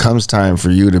when it comes time for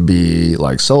you to be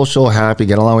like social, happy,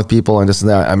 get along with people and this and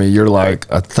that, I mean, you're like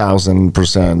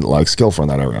 1,000% like skillful in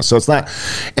that area. So it's not,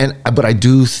 but I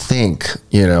do think,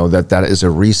 that is a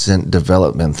recent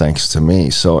development thanks to me.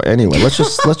 So anyway, let's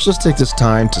just take this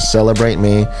time to celebrate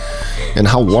me and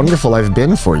how wonderful I've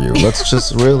been for you. Let's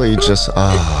just really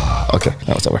okay,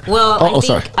 now it's over. Well,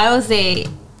 I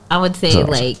would say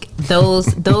like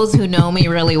those who know me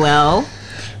really well,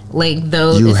 like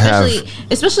those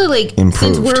especially like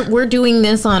improved. Since we're doing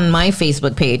this on my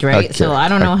Facebook page, right? Okay, so I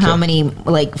don't know how many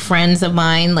like friends of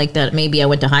mine like that maybe I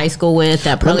went to high school with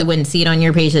that probably wouldn't see it on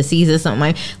your page that sees this on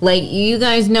my, like, you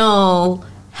guys know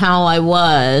how I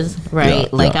was, right?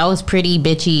 I was pretty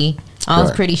bitchy I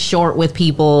was pretty short with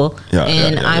people,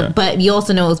 but you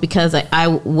also know it was because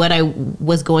what I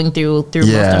was going through most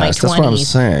of my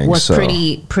 20s was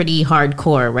pretty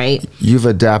hardcore, right? You've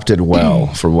adapted well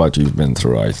for what you've been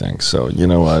through, I think. So you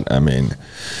know what I mean.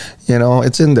 You know,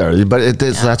 it's in there, but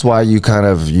that's why you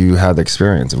had the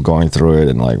experience of going through it,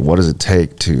 and like, what does it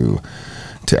take to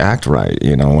act right,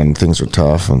 you know, when things are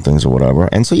tough and things are whatever.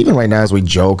 And so even right now, as we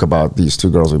joke about these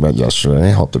two girls we met yesterday,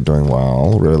 I hope they're doing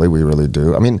well. Really, we really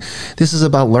do. I mean, this is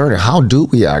about learning. How do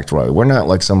we act right? We're not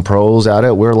like some pros at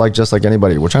it. We're like just like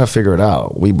anybody. We're trying to figure it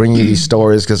out. We bring you these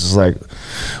stories because it's like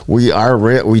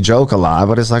we joke a lot,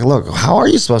 but it's like, look, how are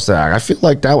you supposed to act? I feel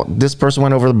like this person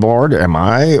went over the board. Am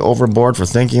I overboard for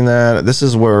thinking that? This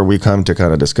is where we come to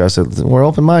kind of discuss it. We're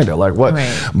open-minded. Like what?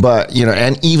 Right. But you know,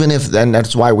 and even if, and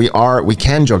that's why we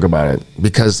can joke about it,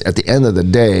 because at the end of the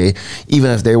day, even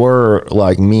if they were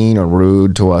like mean or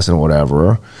rude to us and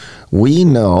whatever, we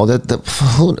know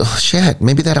that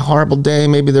maybe that horrible day,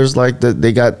 maybe there's like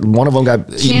one of them got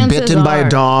bitten by a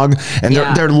dog, and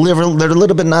they're a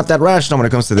little bit not that rational when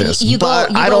it comes to this.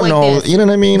 I don't know. This. You know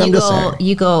what I mean? I'm just saying.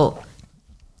 You go.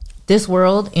 This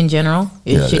world in general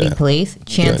is a shitty place.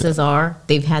 Chances are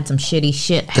they've had some shitty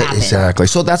shit happen. Exactly.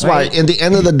 So that's why, in the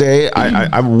end of the day,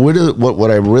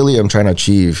 what I really am trying to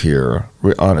achieve here,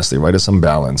 honestly, right, is some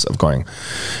balance of going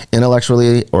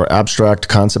intellectually or abstract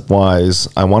concept-wise.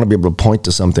 I want to be able to point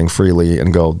to something freely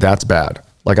and go, that's bad.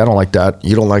 Like, I don't like that.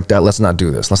 You don't like that. Let's not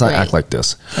do this. Let's not act like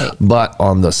this. Right. But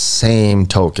on the same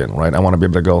token, right, I want to be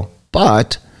able to go,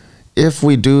 but if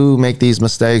we do make these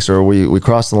mistakes or we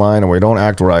cross the line or we don't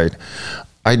act right,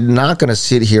 I'm not going to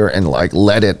sit here and like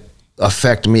let it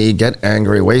affect me, get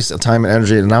angry, waste time and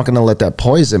energy. I'm not going to let that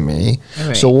poison me.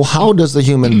 Right. So how does the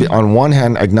human on one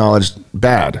hand acknowledge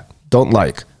bad, don't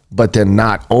like, but then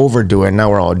not overdo it? Now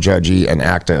we're all judgy and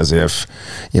act as if,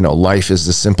 you know, life is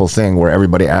the simple thing where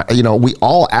everybody, you know, we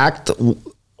all act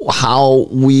how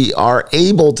we are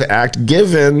able to act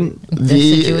given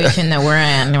the situation that we're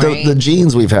in, right? the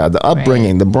genes we've had, the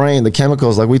upbringing, the brain, the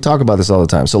chemicals. Like, we talk about this all the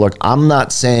time. So like, I'm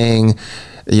not saying,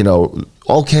 you know,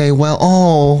 okay,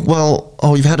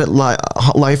 you've had it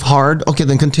life hard. Okay,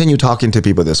 then continue talking to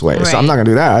people this way. Right. So I'm not gonna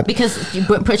do that, because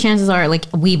chances are, like,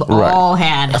 we've all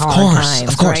had hard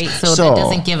times, of course. Right? So that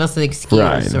doesn't give us the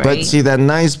excuse, right? But see, that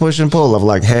nice push and pull of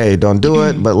like, hey, don't do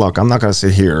it. But look, I'm not gonna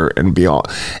sit here and be all.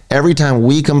 Every time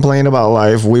we complain about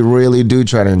life, we really do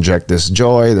try to inject this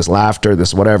joy, this laughter,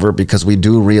 this whatever, because we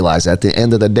do realize at the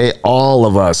end of the day, all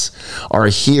of us are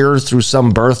here through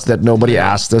some birth that nobody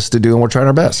asked us to do, and we're trying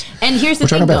our best. And here's the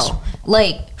thing, though,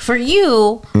 like, for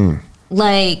you,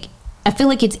 like, I feel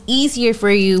like it's easier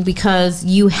for you because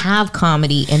you have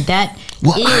comedy, and that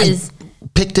I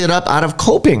picked it up out of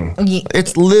coping.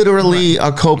 It's literally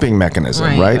a coping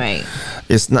mechanism, right?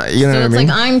 It's not, you know what I mean?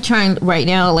 Like,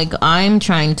 I'm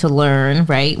trying to learn,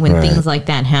 right, when things like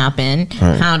that happen,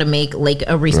 how to make like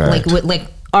a like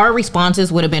our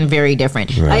responses would have been very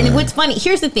different. Right. And what's funny,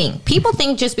 here's the thing. People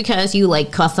think just because you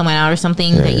like cuss someone out or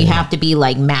something that you have to be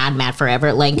like mad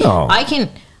forever. Like, no.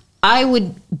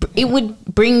 It would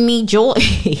bring me joy.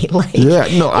 Like,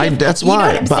 that's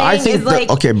why. But I think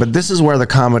but this is where the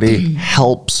comedy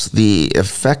helps the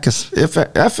efficacy,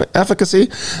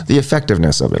 the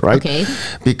effectiveness of it, right? Okay.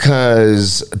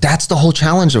 Because that's the whole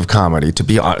challenge of comedy.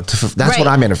 That's what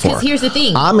I'm in it for. Because here's the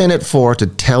thing. I'm in it to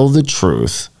tell the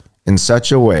truth in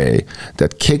such a way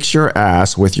that kicks your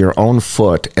ass with your own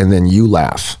foot, and then you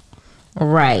laugh.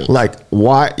 Right. Like,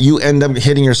 why you end up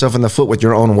hitting yourself in the foot with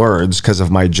your own words because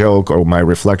of my joke or my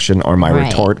reflection or my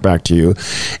retort back to you,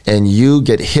 and you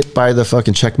get hit by the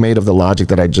fucking checkmate of the logic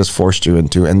that I just forced you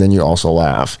into, and then you also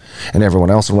laugh, and everyone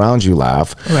else around you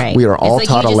laugh. Right. We are all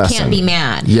taught a lesson. You just can't be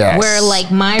mad. Yes. Where like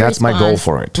that's my goal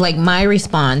for it. Like my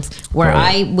response, where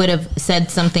I would have said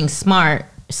something smart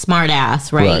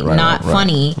ass, right? Not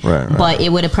funny, but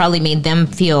it would have probably made them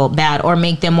feel bad or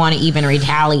make them want to even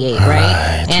retaliate,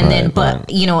 right?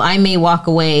 You know, I may walk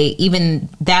away, even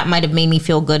that might have made me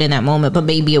feel good in that moment, but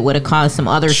maybe it would have caused some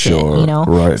other shit, you know?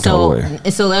 Right, so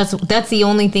that's the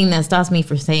only thing that stops me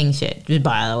from saying shit. Just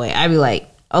by the way, I'd be like,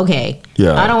 okay,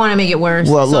 I don't want to make it worse,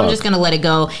 so I'm just gonna let it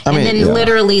go.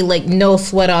 Literally, like, no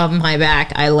sweat off my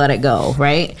back, I let it go,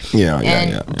 right?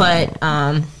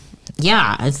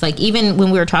 Yeah, it's like, even when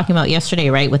we were talking about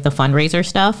yesterday, right, with the fundraiser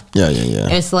stuff. Yeah.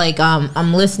 It's like,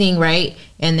 I'm listening, right,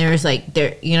 and there's like,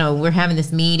 you know, we're having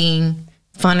this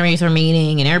fundraiser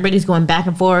meeting, and everybody's going back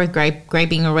and forth,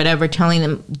 griping or whatever, telling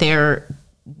them their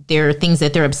things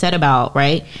that they're upset about,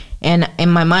 right? And in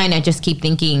my mind, I just keep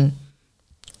thinking,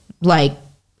 like,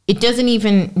 it doesn't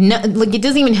even it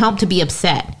doesn't even help to be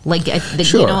upset. Like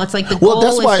sure. You know, it's like the goal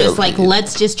is just like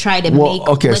let's just try to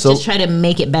just try to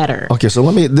make it better. Okay, so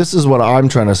this is what I'm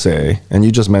trying to say, and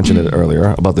you just mentioned it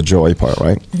earlier about the joy part,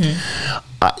 right?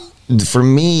 For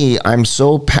me, I'm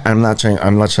not trying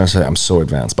to say I'm so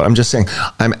advanced, but I'm just saying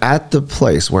I'm at the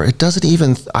place where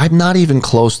I'm not even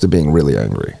close to being really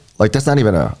angry. Like that's not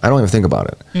even I don't even think about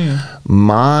it.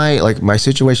 My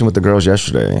situation with the girls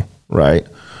yesterday, right,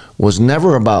 was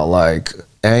never about like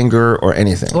anger or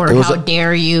anything. Or how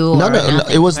dare you. No,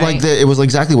 it was right? It was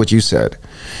exactly what you said.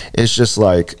 It's just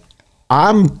like,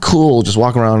 I'm cool just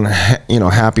walking around,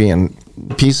 happy and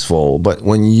peaceful, but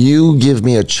when you give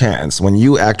me a chance, when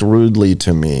you act rudely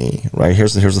to me, right,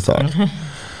 here's the thought.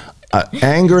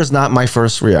 Anger is not my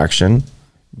first reaction.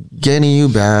 Getting you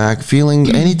back,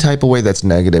 feeling any type of way that's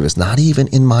negative is not even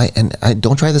in and I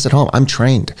don't try this at home. I'm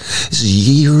trained. This is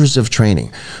years of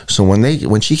training. So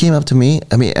when she came up to me,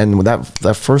 and with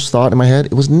that first thought in my head,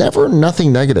 it was never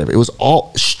nothing negative. It was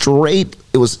all straight.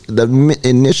 It was the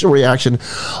initial reaction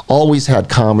always had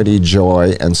comedy,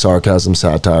 joy, and sarcasm,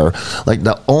 satire. Like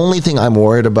the only thing I'm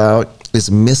worried about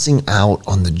is missing out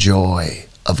on the joy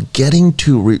of getting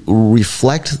to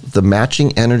reflect the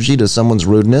matching energy to someone's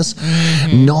rudeness,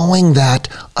 knowing that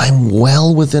I'm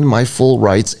well within my full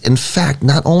rights. In fact,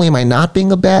 not only am I not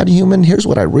being a bad human, here's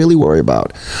what I really worry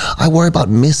about. I worry about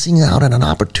missing out on an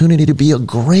opportunity to be a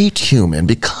great human,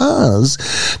 because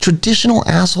traditional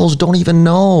assholes don't even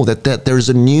know that there's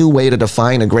a new way to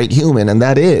define a great human, and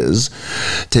that is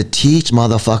to teach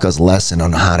motherfuckers lesson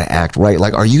on how to act right.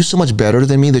 Like, are you so much better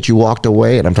than me that you walked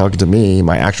away? And I'm talking to me,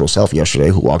 my actual self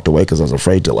yesterday, who walked away because I was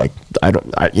afraid to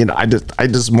I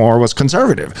just more was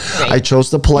conservative. Right. I chose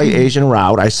the polite Asian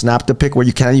route. I snapped the pic where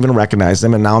you can't even recognize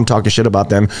them, and now I'm talking shit about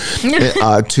them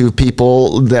to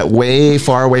people that way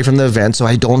far away from the event, so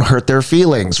I don't hurt their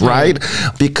feelings, right?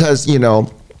 Because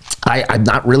I'm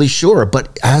not really sure,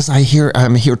 but as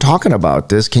I'm here talking about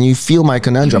this, can you feel my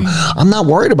conundrum? I'm not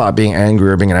worried about being angry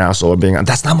or being an asshole or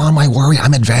that's not on my worry.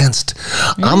 I'm advanced.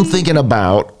 I'm thinking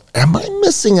about, am I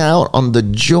missing out on the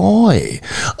joy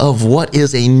of what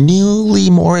is a newly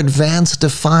more advanced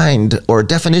defined or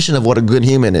definition of what a good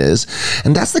human is?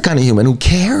 And that's the kind of human who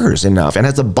cares enough and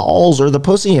has the balls or the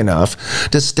pussy enough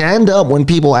to stand up when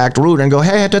people act rude and go,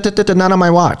 hey, none on my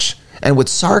watch. And with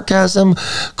sarcasm,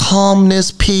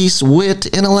 calmness, peace, wit,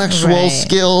 intellectual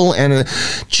skill, and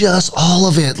just all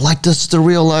of it, like this, the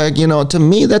real, to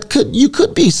me, you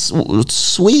could be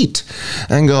sweet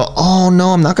and go, oh no,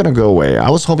 I'm not going to go away. I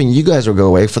was hoping you guys would go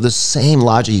away for the same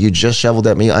logic you just shoveled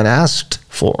at me unasked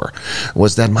for,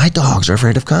 was that my dogs are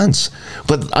afraid of cunts.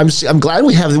 But I'm glad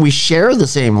we share the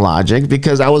same logic,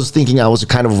 because I was thinking I was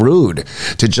kind of rude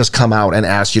to just come out and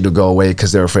ask you to go away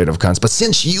because they're afraid of cunts. But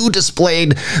since you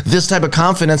displayed this type of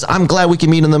confidence, I'm glad we can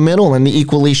meet in the middle and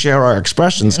equally share our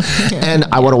expressions. And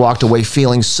I would have walked away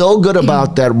feeling so good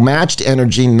about that matched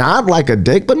energy, not like a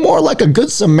dick, but more like a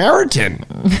good Samaritan.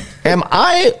 Am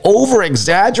I over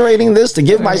exaggerating this to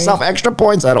give myself extra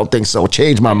points? I don't think so.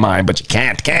 Change my mind, but you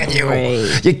can't, can you?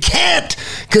 You can't,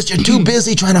 because you're too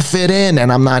busy trying to fit in,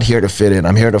 and I'm not here to fit in.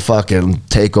 I'm here to fucking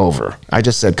take over. I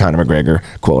just said Conor McGregor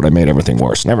quote. I made everything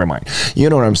worse. Never mind.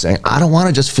 You know what I'm saying? I don't want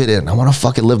to just fit in. I want to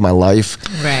fucking live my life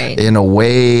in a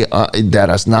way that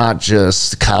is not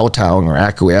just kowtowing or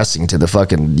acquiescing to the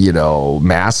fucking,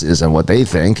 masses and what they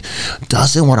think.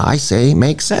 Doesn't what I say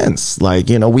make sense? Like,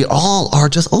 we all are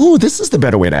just, this is the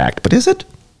better way to act, but is it?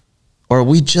 Or are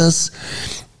we just,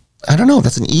 I don't know,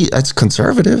 that's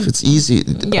conservative. It's easy.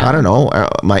 Yeah. I don't know.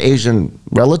 My Asian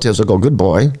relatives will go, good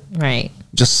boy. Right.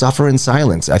 Just suffer in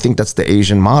silence. I think that's the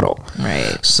Asian model.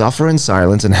 Right. Suffer in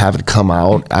silence and have it come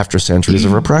out after centuries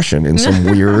of repression in some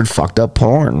weird fucked up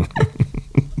porn.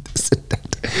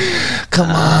 Come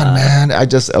on, man.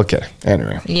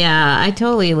 Anyway. Yeah, I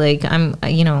totally like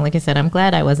I said, I'm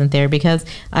glad I wasn't there, because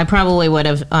I probably would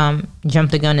have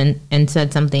jumped the gun and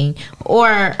said something, or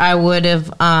I would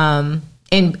have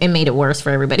and made it worse for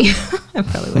everybody. I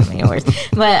probably would have made it worse.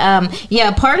 But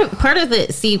part of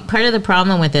the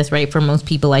problem with this, right, for most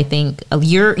people, I think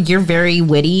you're very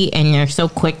witty and you're so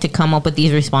quick to come up with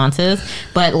these responses.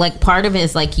 But like part of it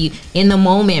is like you in the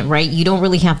moment, right? You don't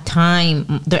really have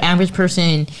time. The average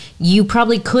person, you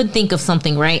probably could think of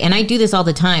something, right? And I do this all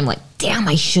the time, like, damn,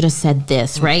 I should have said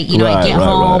this, right? I get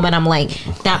home and I'm like,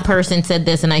 that person said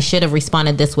this and I should have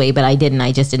responded this way, but I didn't.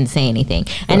 I just didn't say anything.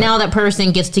 And now that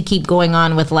person gets to keep going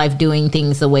on with life doing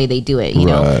things the way they do it, you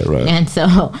know? Right. And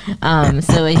so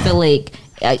I feel like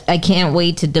I can't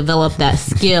wait to develop that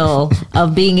skill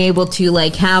of being able to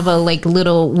like have a like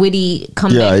little witty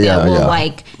comeback that will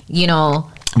like,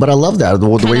 But I love that the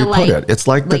way you put it. It's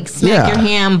like smack your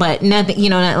hand, but nothing.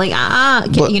 Not like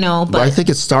But I think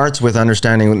it starts with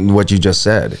understanding what you just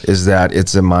said. Is that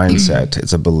it's a mindset,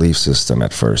 it's a belief system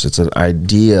at first. It's an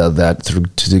idea that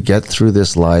to get through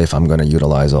this life, I'm going to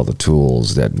utilize all the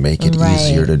tools that make it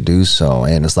easier to do so.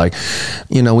 And it's like,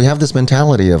 we have this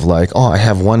mentality of like, I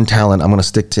have one talent, I'm going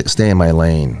to stay in my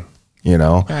lane.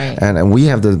 And we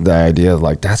have the idea of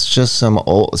like that's just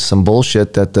some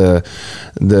bullshit that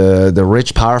the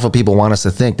rich powerful people want us to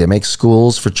think. They make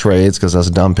schools for trades because us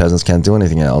dumb peasants can't do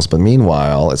anything else, but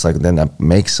meanwhile it's like then that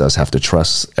makes us have to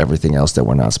trust everything else that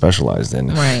we're not specialized in.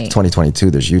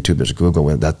 2022 there's YouTube, there's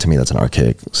Google. That to me, that's an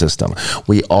archaic system.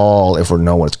 We all, if we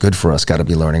know what's good for us, got to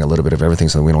be learning a little bit of everything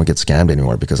so that we don't get scammed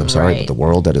anymore, because I'm sorry, but the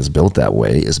world that is built that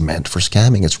way is meant for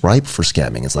scamming. It's ripe for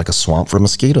scamming. It's like a swamp for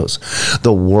mosquitoes.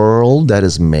 The world that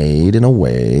is made in a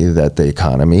way that the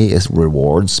economy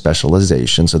rewards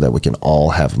specialization so that we can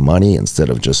all have money instead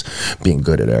of just being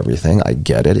good at everything. I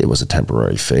get it. It was a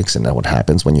temporary fix, and that's what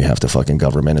happens when you have to fucking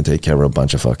government and take care of a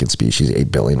bunch of fucking species,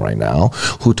 8 billion right now.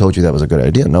 Who told you that was a good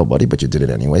idea? Nobody, but you did it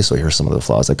anyway. So here's some of the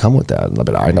flaws that come with that.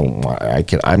 But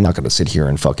I'm not going to sit here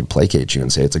and fucking placate you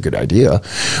and say it's a good idea.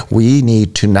 We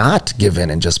need to not give in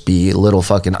and just be little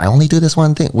fucking, I only do this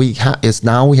one thing.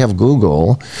 Now we have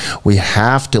Google. We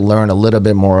have to learn a little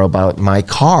bit more about my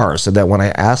car so that when I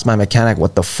ask my mechanic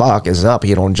what the fuck is up,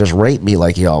 he don't just rate me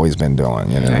like he always been doing.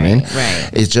 You know what I mean? Right.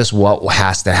 It's just what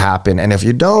has to happen. And if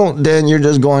you don't, then you're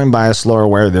just going by a slower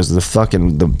way. There's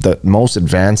the most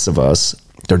advanced of us.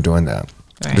 They're doing that.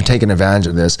 Right. They're taking advantage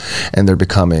of this, and they're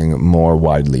becoming more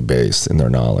widely based in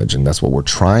their knowledge, and that's what we're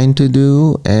trying to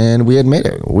do. And we admit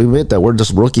it. We admit that we're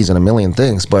just rookies in a million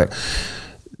things, but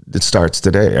it starts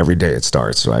today. Every day it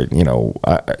starts, right?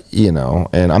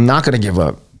 And I'm not going to give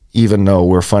up, even though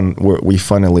we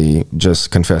funnily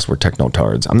just confess we're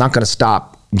techno-tards. I'm not going to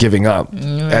stop giving up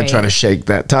and trying to shake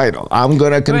that title. I'm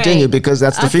going to continue because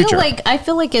that's the future. I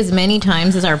feel like as many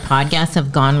times as our podcasts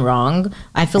have gone wrong,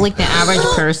 I feel like the average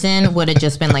person would have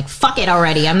just been like, fuck it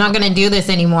already. I'm not going to do this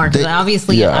anymore because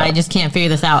obviously I just can't figure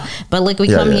this out. But like we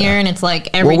come here and it's like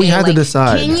every day, we had to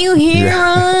decide. Can you hear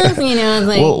us? It's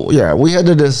like, we had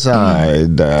to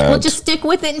decide. We'll just stick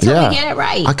with it until we get it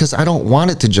right. Because I don't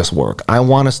want it to just work. I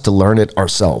want us to learn it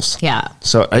ourselves. Yeah.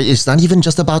 So it's not even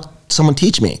just about someone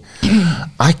teach me.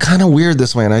 I kind of weird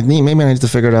this way, and maybe I need to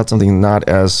figure out something not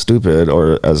as stupid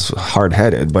or as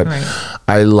hard-headed, but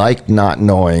I like not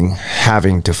knowing,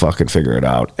 having to fucking figure it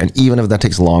out. And even if that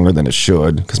takes longer than it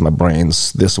should, because my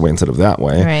brain's this way instead of that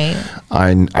way,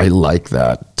 I like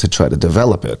that, to try to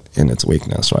develop it in its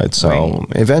weakness, right? So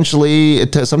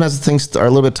eventually, sometimes things are a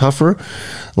little bit tougher.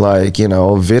 Like,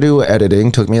 video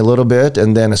editing took me a little bit,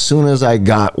 and then as soon as I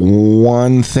got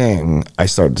one thing, I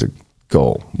started to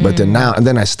go. But then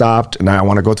I stopped, and now I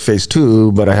want to go to phase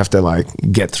 2, but I have to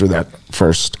get through that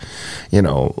first,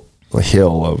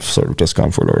 hill of sort of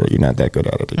discomfort, or you're not that good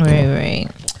at it. Right.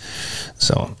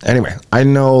 So anyway, I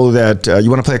know that you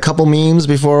want to play a couple memes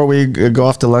before we go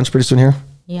off to lunch pretty soon here.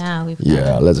 Yeah,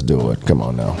 let's do it. Come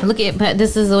on now. But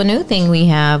this is a new thing we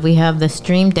have. We have the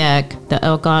Stream Deck, the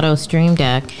Elgato Stream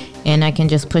Deck, and I can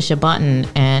just push a button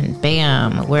and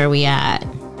bam, where are we at?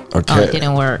 Okay. Oh, it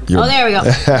didn't work. There we go.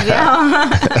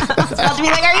 I was about to be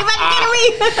like, are you about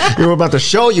to get me? We were about to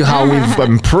show you how we've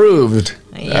improved.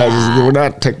 We're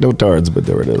not techno-tards, but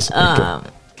there it is. Okay.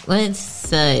 Let's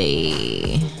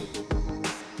see.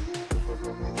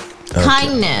 Okay.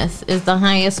 Kindness is the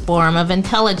highest form of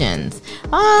intelligence.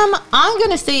 I'm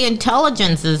going to say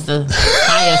intelligence is the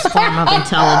highest form of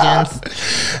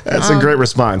intelligence. That's a great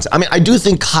response. I mean, I do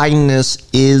think kindness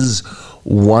is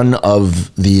one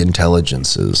of the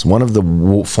intelligences, one of the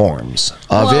forms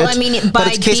of it. I mean, but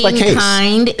it's case by case.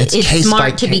 Kind, it's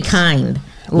smart to be kind.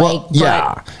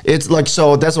 It's like,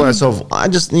 so that's why. So I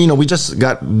just, we just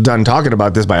got done talking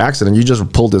about this by accident. You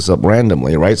just pulled this up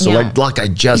randomly, right? So like I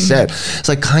just said, it's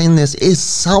like kindness is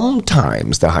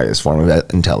sometimes the highest form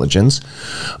of intelligence,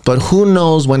 but who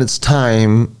knows when it's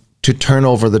time to turn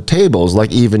over the tables,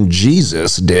 like even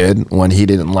Jesus did when he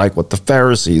didn't like what the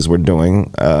Pharisees were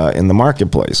doing in the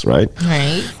marketplace, right?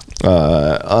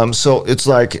 Right. So it's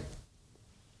like,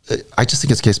 I just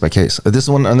think it's case by case. This is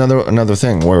another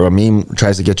thing where a meme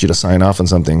tries to get you to sign off on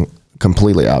something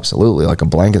completely, absolutely, like a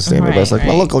blanket statement. But it's like,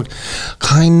 well, look,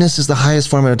 kindness is the highest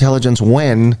form of intelligence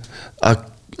when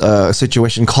a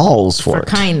situation calls for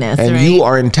kindness, and you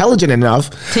are intelligent enough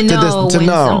to know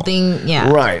something.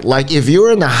 Right. Like if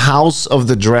you're in the house of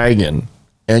the dragon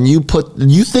and you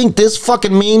think this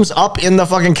fucking meme's up in the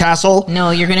fucking castle?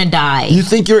 No, you're gonna die. You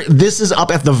think this is up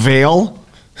at the Vale?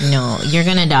 No, you're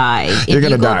gonna die. If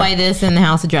you go by this in the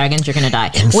House of Dragons, you're gonna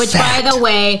die. Which, by the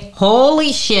way,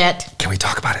 holy shit! Can we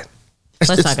talk about it?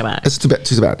 Let's talk about it. It's too bad.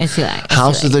 It's too late.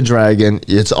 House of the Dragon.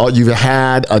 It's all you've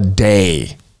had a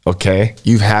day. Okay,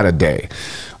 you've had a day.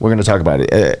 We're gonna talk about it.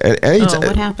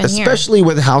 What happened especially here?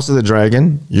 With House of the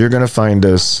Dragon, you're gonna find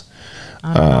us.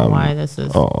 I don't know why this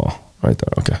is. Oh, right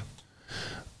there. Okay.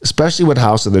 Especially with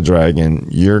House of the Dragon,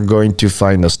 you're going to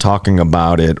find us talking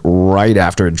about it right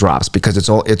after it drops because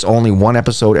it's only one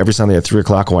episode every Sunday at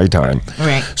 3:00 Hawaii time.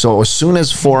 Right. So as soon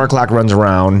as 4:00 runs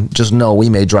around, just know we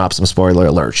may drop some spoiler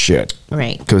alert shit.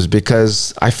 Right.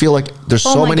 Because I feel like there's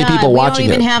so many people watching it.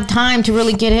 We don't even have time to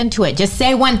really get into it. Just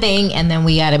say one thing and then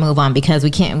we got to move on because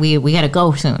we can't. We got to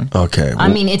go soon. Okay.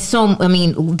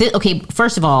 Okay.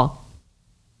 First of all,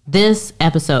 this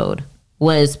episode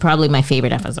was probably my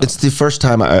favorite episode. It's the first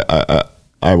time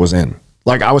I was in.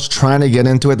 Like, I was trying to get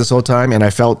into it this whole time, and I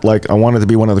felt like I wanted to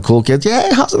be one of the cool kids.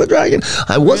 Yeah, House of the Dragon.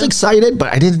 I was excited,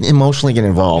 but I didn't emotionally get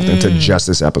involved into just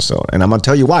this episode. And I'm going to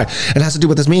tell you why. It has to do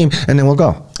with this meme, and then we'll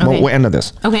go. Okay. We'll end of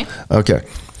this. Okay.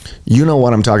 You know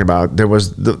what I'm talking about. There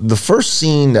was the first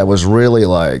scene that was really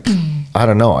like, I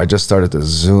don't know. I just started to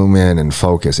zoom in and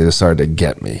focus. It just started to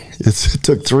get me. It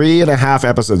took 3.5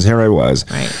 episodes. Here I was.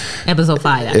 Right. Episode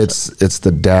 5. Actually. It's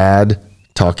the dad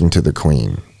talking to the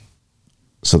queen.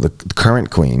 So the current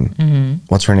queen,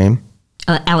 what's her name?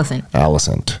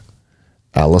 Alicent.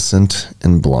 Alicent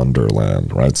in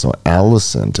Blunderland, right? So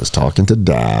Alicent is talking to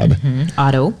dad.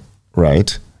 Otto.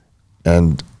 Right.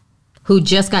 And who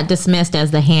just got dismissed as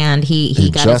the hand.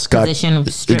 He got his position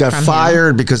stripped He got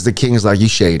fired because the king's like, you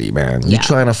shady, man. You're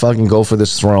trying to fucking go for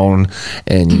this throne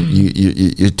and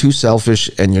you're too selfish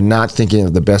and you're not thinking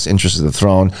of the best interest of the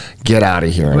throne. Get out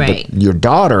of here. Right. But your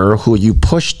daughter, who you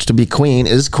pushed to be queen,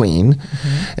 is queen.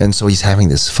 And so he's having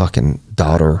this fucking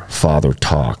daughter-father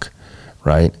talk.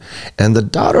 Right. And the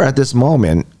daughter at this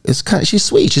moment is she's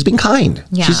sweet. She's being kind.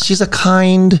 Yeah. She's a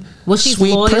kind,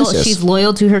 sweet loyal. princess. She's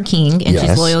loyal to her king and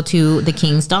she's loyal to the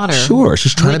king's daughter. Sure.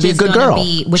 She's trying to be a good girl.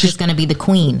 Which is going to be the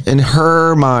queen. In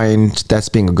her mind, that's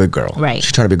being a good girl. Right.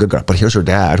 She's trying to be a good girl. But here's her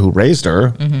dad who raised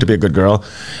her to be a good girl.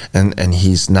 And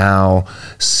he's now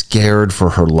scared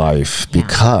for her life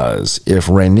because if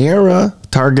Rhaenyra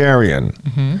Targaryen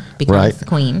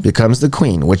becomes the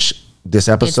queen, which this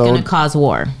episode, it's going to cause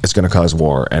war. It's going to cause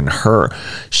war. And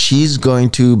she's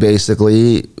going to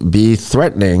basically be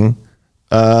threatening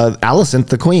Alicent,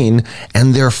 the queen,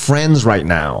 and they're friends right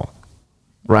now.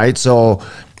 Right? So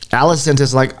Alicent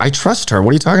is like, I trust her.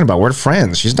 What are you talking about? We're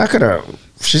friends. We're not going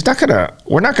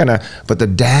to. But the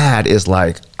dad is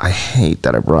like, I hate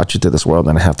that I brought you to this world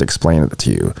and I have to explain it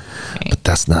to you. Right. But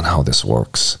that's not how this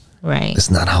works. Right. It's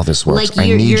not how this works. Like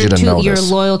I need you to know this. You're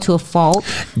loyal to a fault.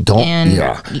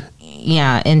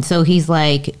 Yeah, and so he's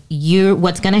like,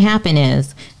 what's going to happen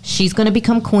is she's going to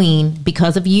become queen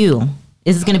because of you.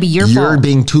 This is going to be your fault. You're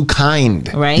being too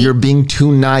kind. Right? You're being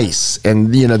too nice.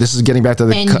 And, this is getting back to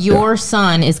the... And your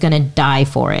son is going to die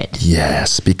for it.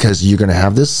 Yes, because you're going to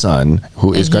have this son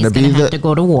who is going to be have to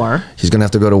go to war. He's going to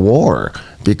have to go to war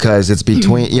because it's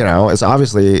between, it's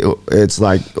obviously, it's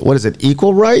like, what is it,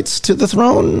 equal rights to the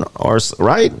throne? Or,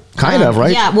 right? Kind of,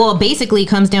 right? Yeah, well, basically it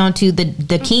comes down to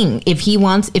the king. If he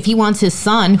wants his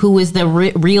son, who is the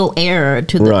real heir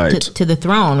to the to the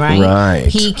throne, right?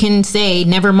 He can say,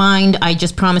 never mind, I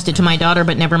just promised it to my daughter,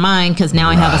 but never mind, because now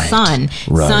I have a son.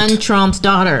 Son trumps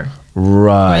daughter.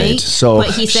 Right. So,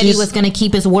 but he said he was going to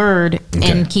keep his word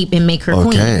and make her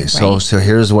queen. Okay. So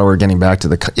here's where we're getting back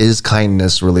to is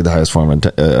kindness really the highest form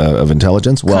of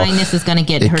intelligence? Well, kindness is going to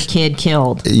get her kid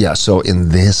killed. Yeah. So in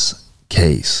this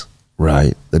case,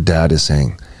 right, the dad is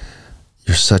saying,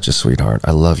 "You're such a sweetheart.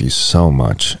 I love you so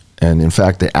much." And in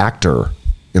fact, the actor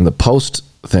in the post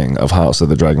thing of House of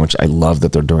the Dragon, which I love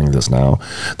that they're doing this now,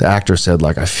 the actor said,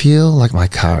 like, I feel like my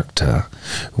character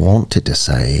wanted to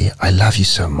say, I love you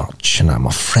so much and I'm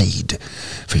afraid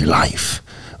for your life.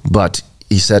 But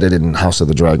he said it in House of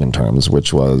the Dragon terms,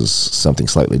 which was something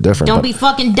slightly different. Don't be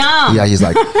fucking dumb. Yeah, he's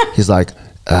like,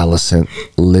 Alicent,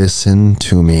 listen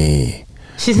to me.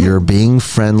 You're being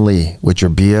friendly with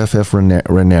your BFF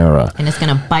Rhaenyra. And it's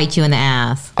going to bite you in the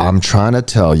ass. I'm trying to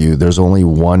tell you, there's only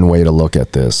one way to look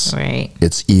at this. Right.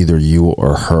 It's either you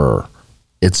or her.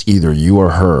 It's either you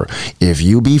or her. If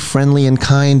you be friendly and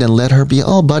kind and let her be,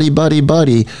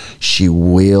 buddy, she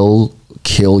will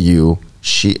kill you.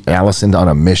 Alicent on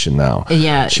a mission now.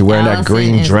 Yeah. She wearing that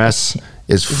green dress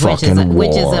is fucking war.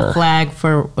 Which is a flag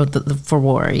for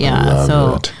war. Yeah.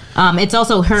 Love it. It's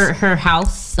also her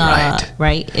house,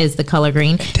 right, is the color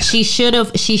green. She should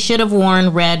have worn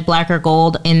red, black, or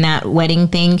gold in that wedding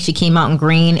thing. She came out in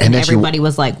green, and everybody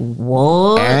was like,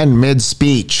 "Whoa!" And mid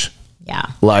speech, Yeah.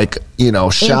 Like,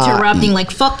 interrupting,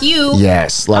 like, fuck you.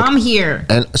 Yes. Like, I'm here.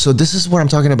 And so this is what I'm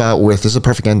talking about this is a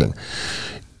perfect ending.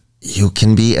 You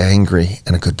can be angry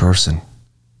and a good person.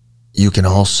 You can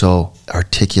also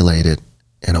articulate it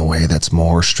in a way that's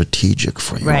more strategic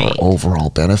for your overall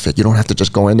benefit. You don't have to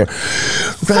just go in there.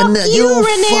 Renee, you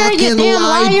fucking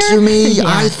lied to me. Yeah.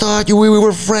 I thought we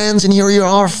were friends, and here you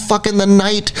are fucking the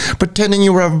night, pretending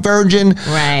you were a virgin.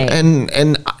 Right. And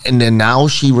then now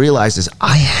she realizes,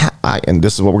 and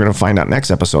this is what we're going to find out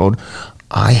next episode,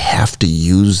 I have to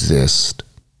use this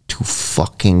to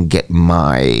fucking get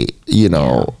my,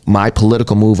 my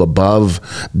political move above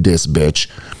this bitch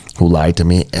who lied to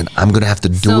me, and I'm gonna have to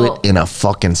do it in a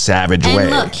fucking savage way.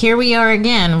 And look, here we are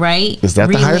again, right? Is that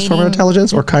the highest form of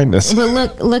intelligence or kindness?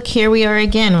 But look, here we are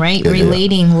again, right?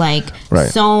 Relating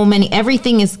so many.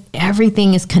 Everything is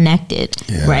connected,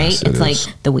 right? It's like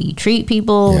the way you treat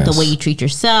people, the way you treat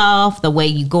yourself, the way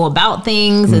you go about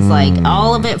things. It's like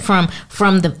all of it from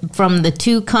the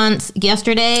two cunts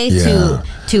yesterday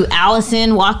to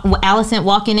Allison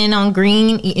walking in on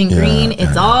green.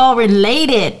 It's all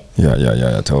related.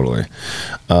 Yeah, totally.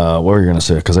 What were you going to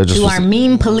say? Because our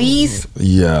meme police.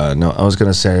 Yeah, no, I was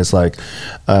going to say it's like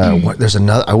there's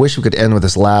another. I wish we could end with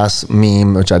this last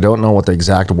meme, which I don't know what the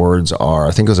exact words are.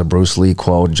 I think it was a Bruce Lee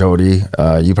quote. Jody,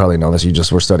 you probably know this. You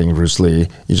just were studying Bruce Lee.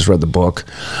 You just read the book.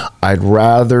 I'd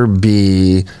rather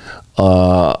be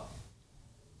a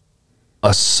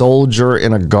soldier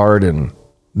in a garden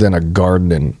than a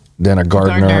gardener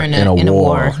in a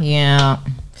war. Yeah.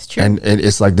 True. And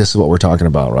it's like, this is what we're talking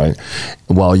about, right?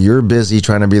 While you're busy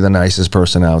trying to be the nicest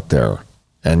person out there,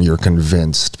 and you're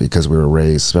convinced, because we were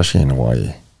raised, especially in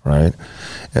Hawaii, right?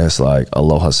 It's like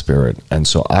aloha spirit. And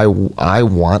so I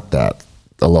want that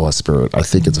aloha spirit. I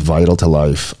think it's vital to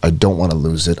life. I don't want to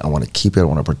lose it. I want to keep it. I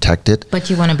want to protect it. But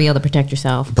you want to be able to protect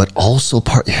yourself. But also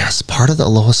part of the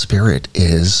aloha spirit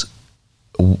is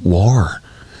war.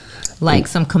 Like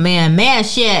some command man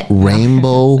shit.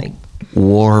 Rainbow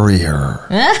warrior.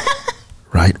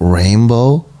 Right?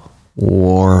 Rainbow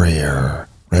warrior.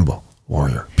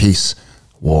 Peace,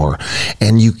 war.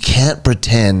 And you can't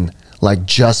pretend like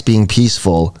just being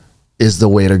peaceful is the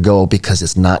way to go, because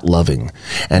it's not loving,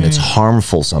 and it's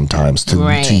harmful sometimes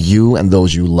to you and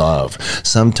those you love.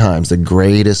 Sometimes the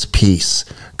greatest peace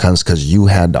comes because you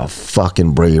had the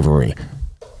fucking bravery,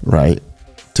 right,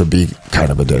 to be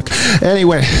kind of a dick.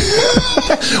 Anyway,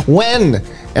 when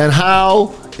and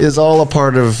how is all a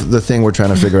part of the thing we're trying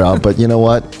to figure out. But you know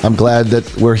what? I'm glad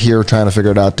that we're here trying to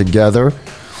figure it out together.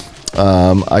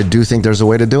 I do think there's a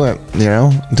way to do it,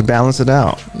 to balance it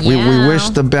out. Yeah. We wish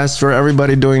the best for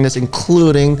everybody doing this,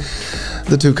 including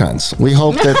the two cunts. We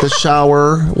hope that the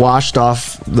shower washed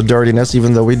off the dirtiness,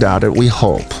 even though we doubt it. We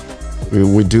hope.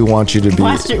 We do want you to be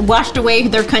washed away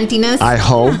their cuntiness. I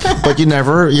hope, but you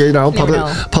never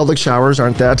public showers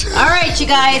aren't that. All right, you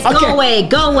guys, go away.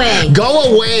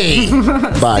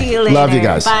 Bye. See you later. Love you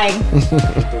guys.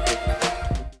 Bye.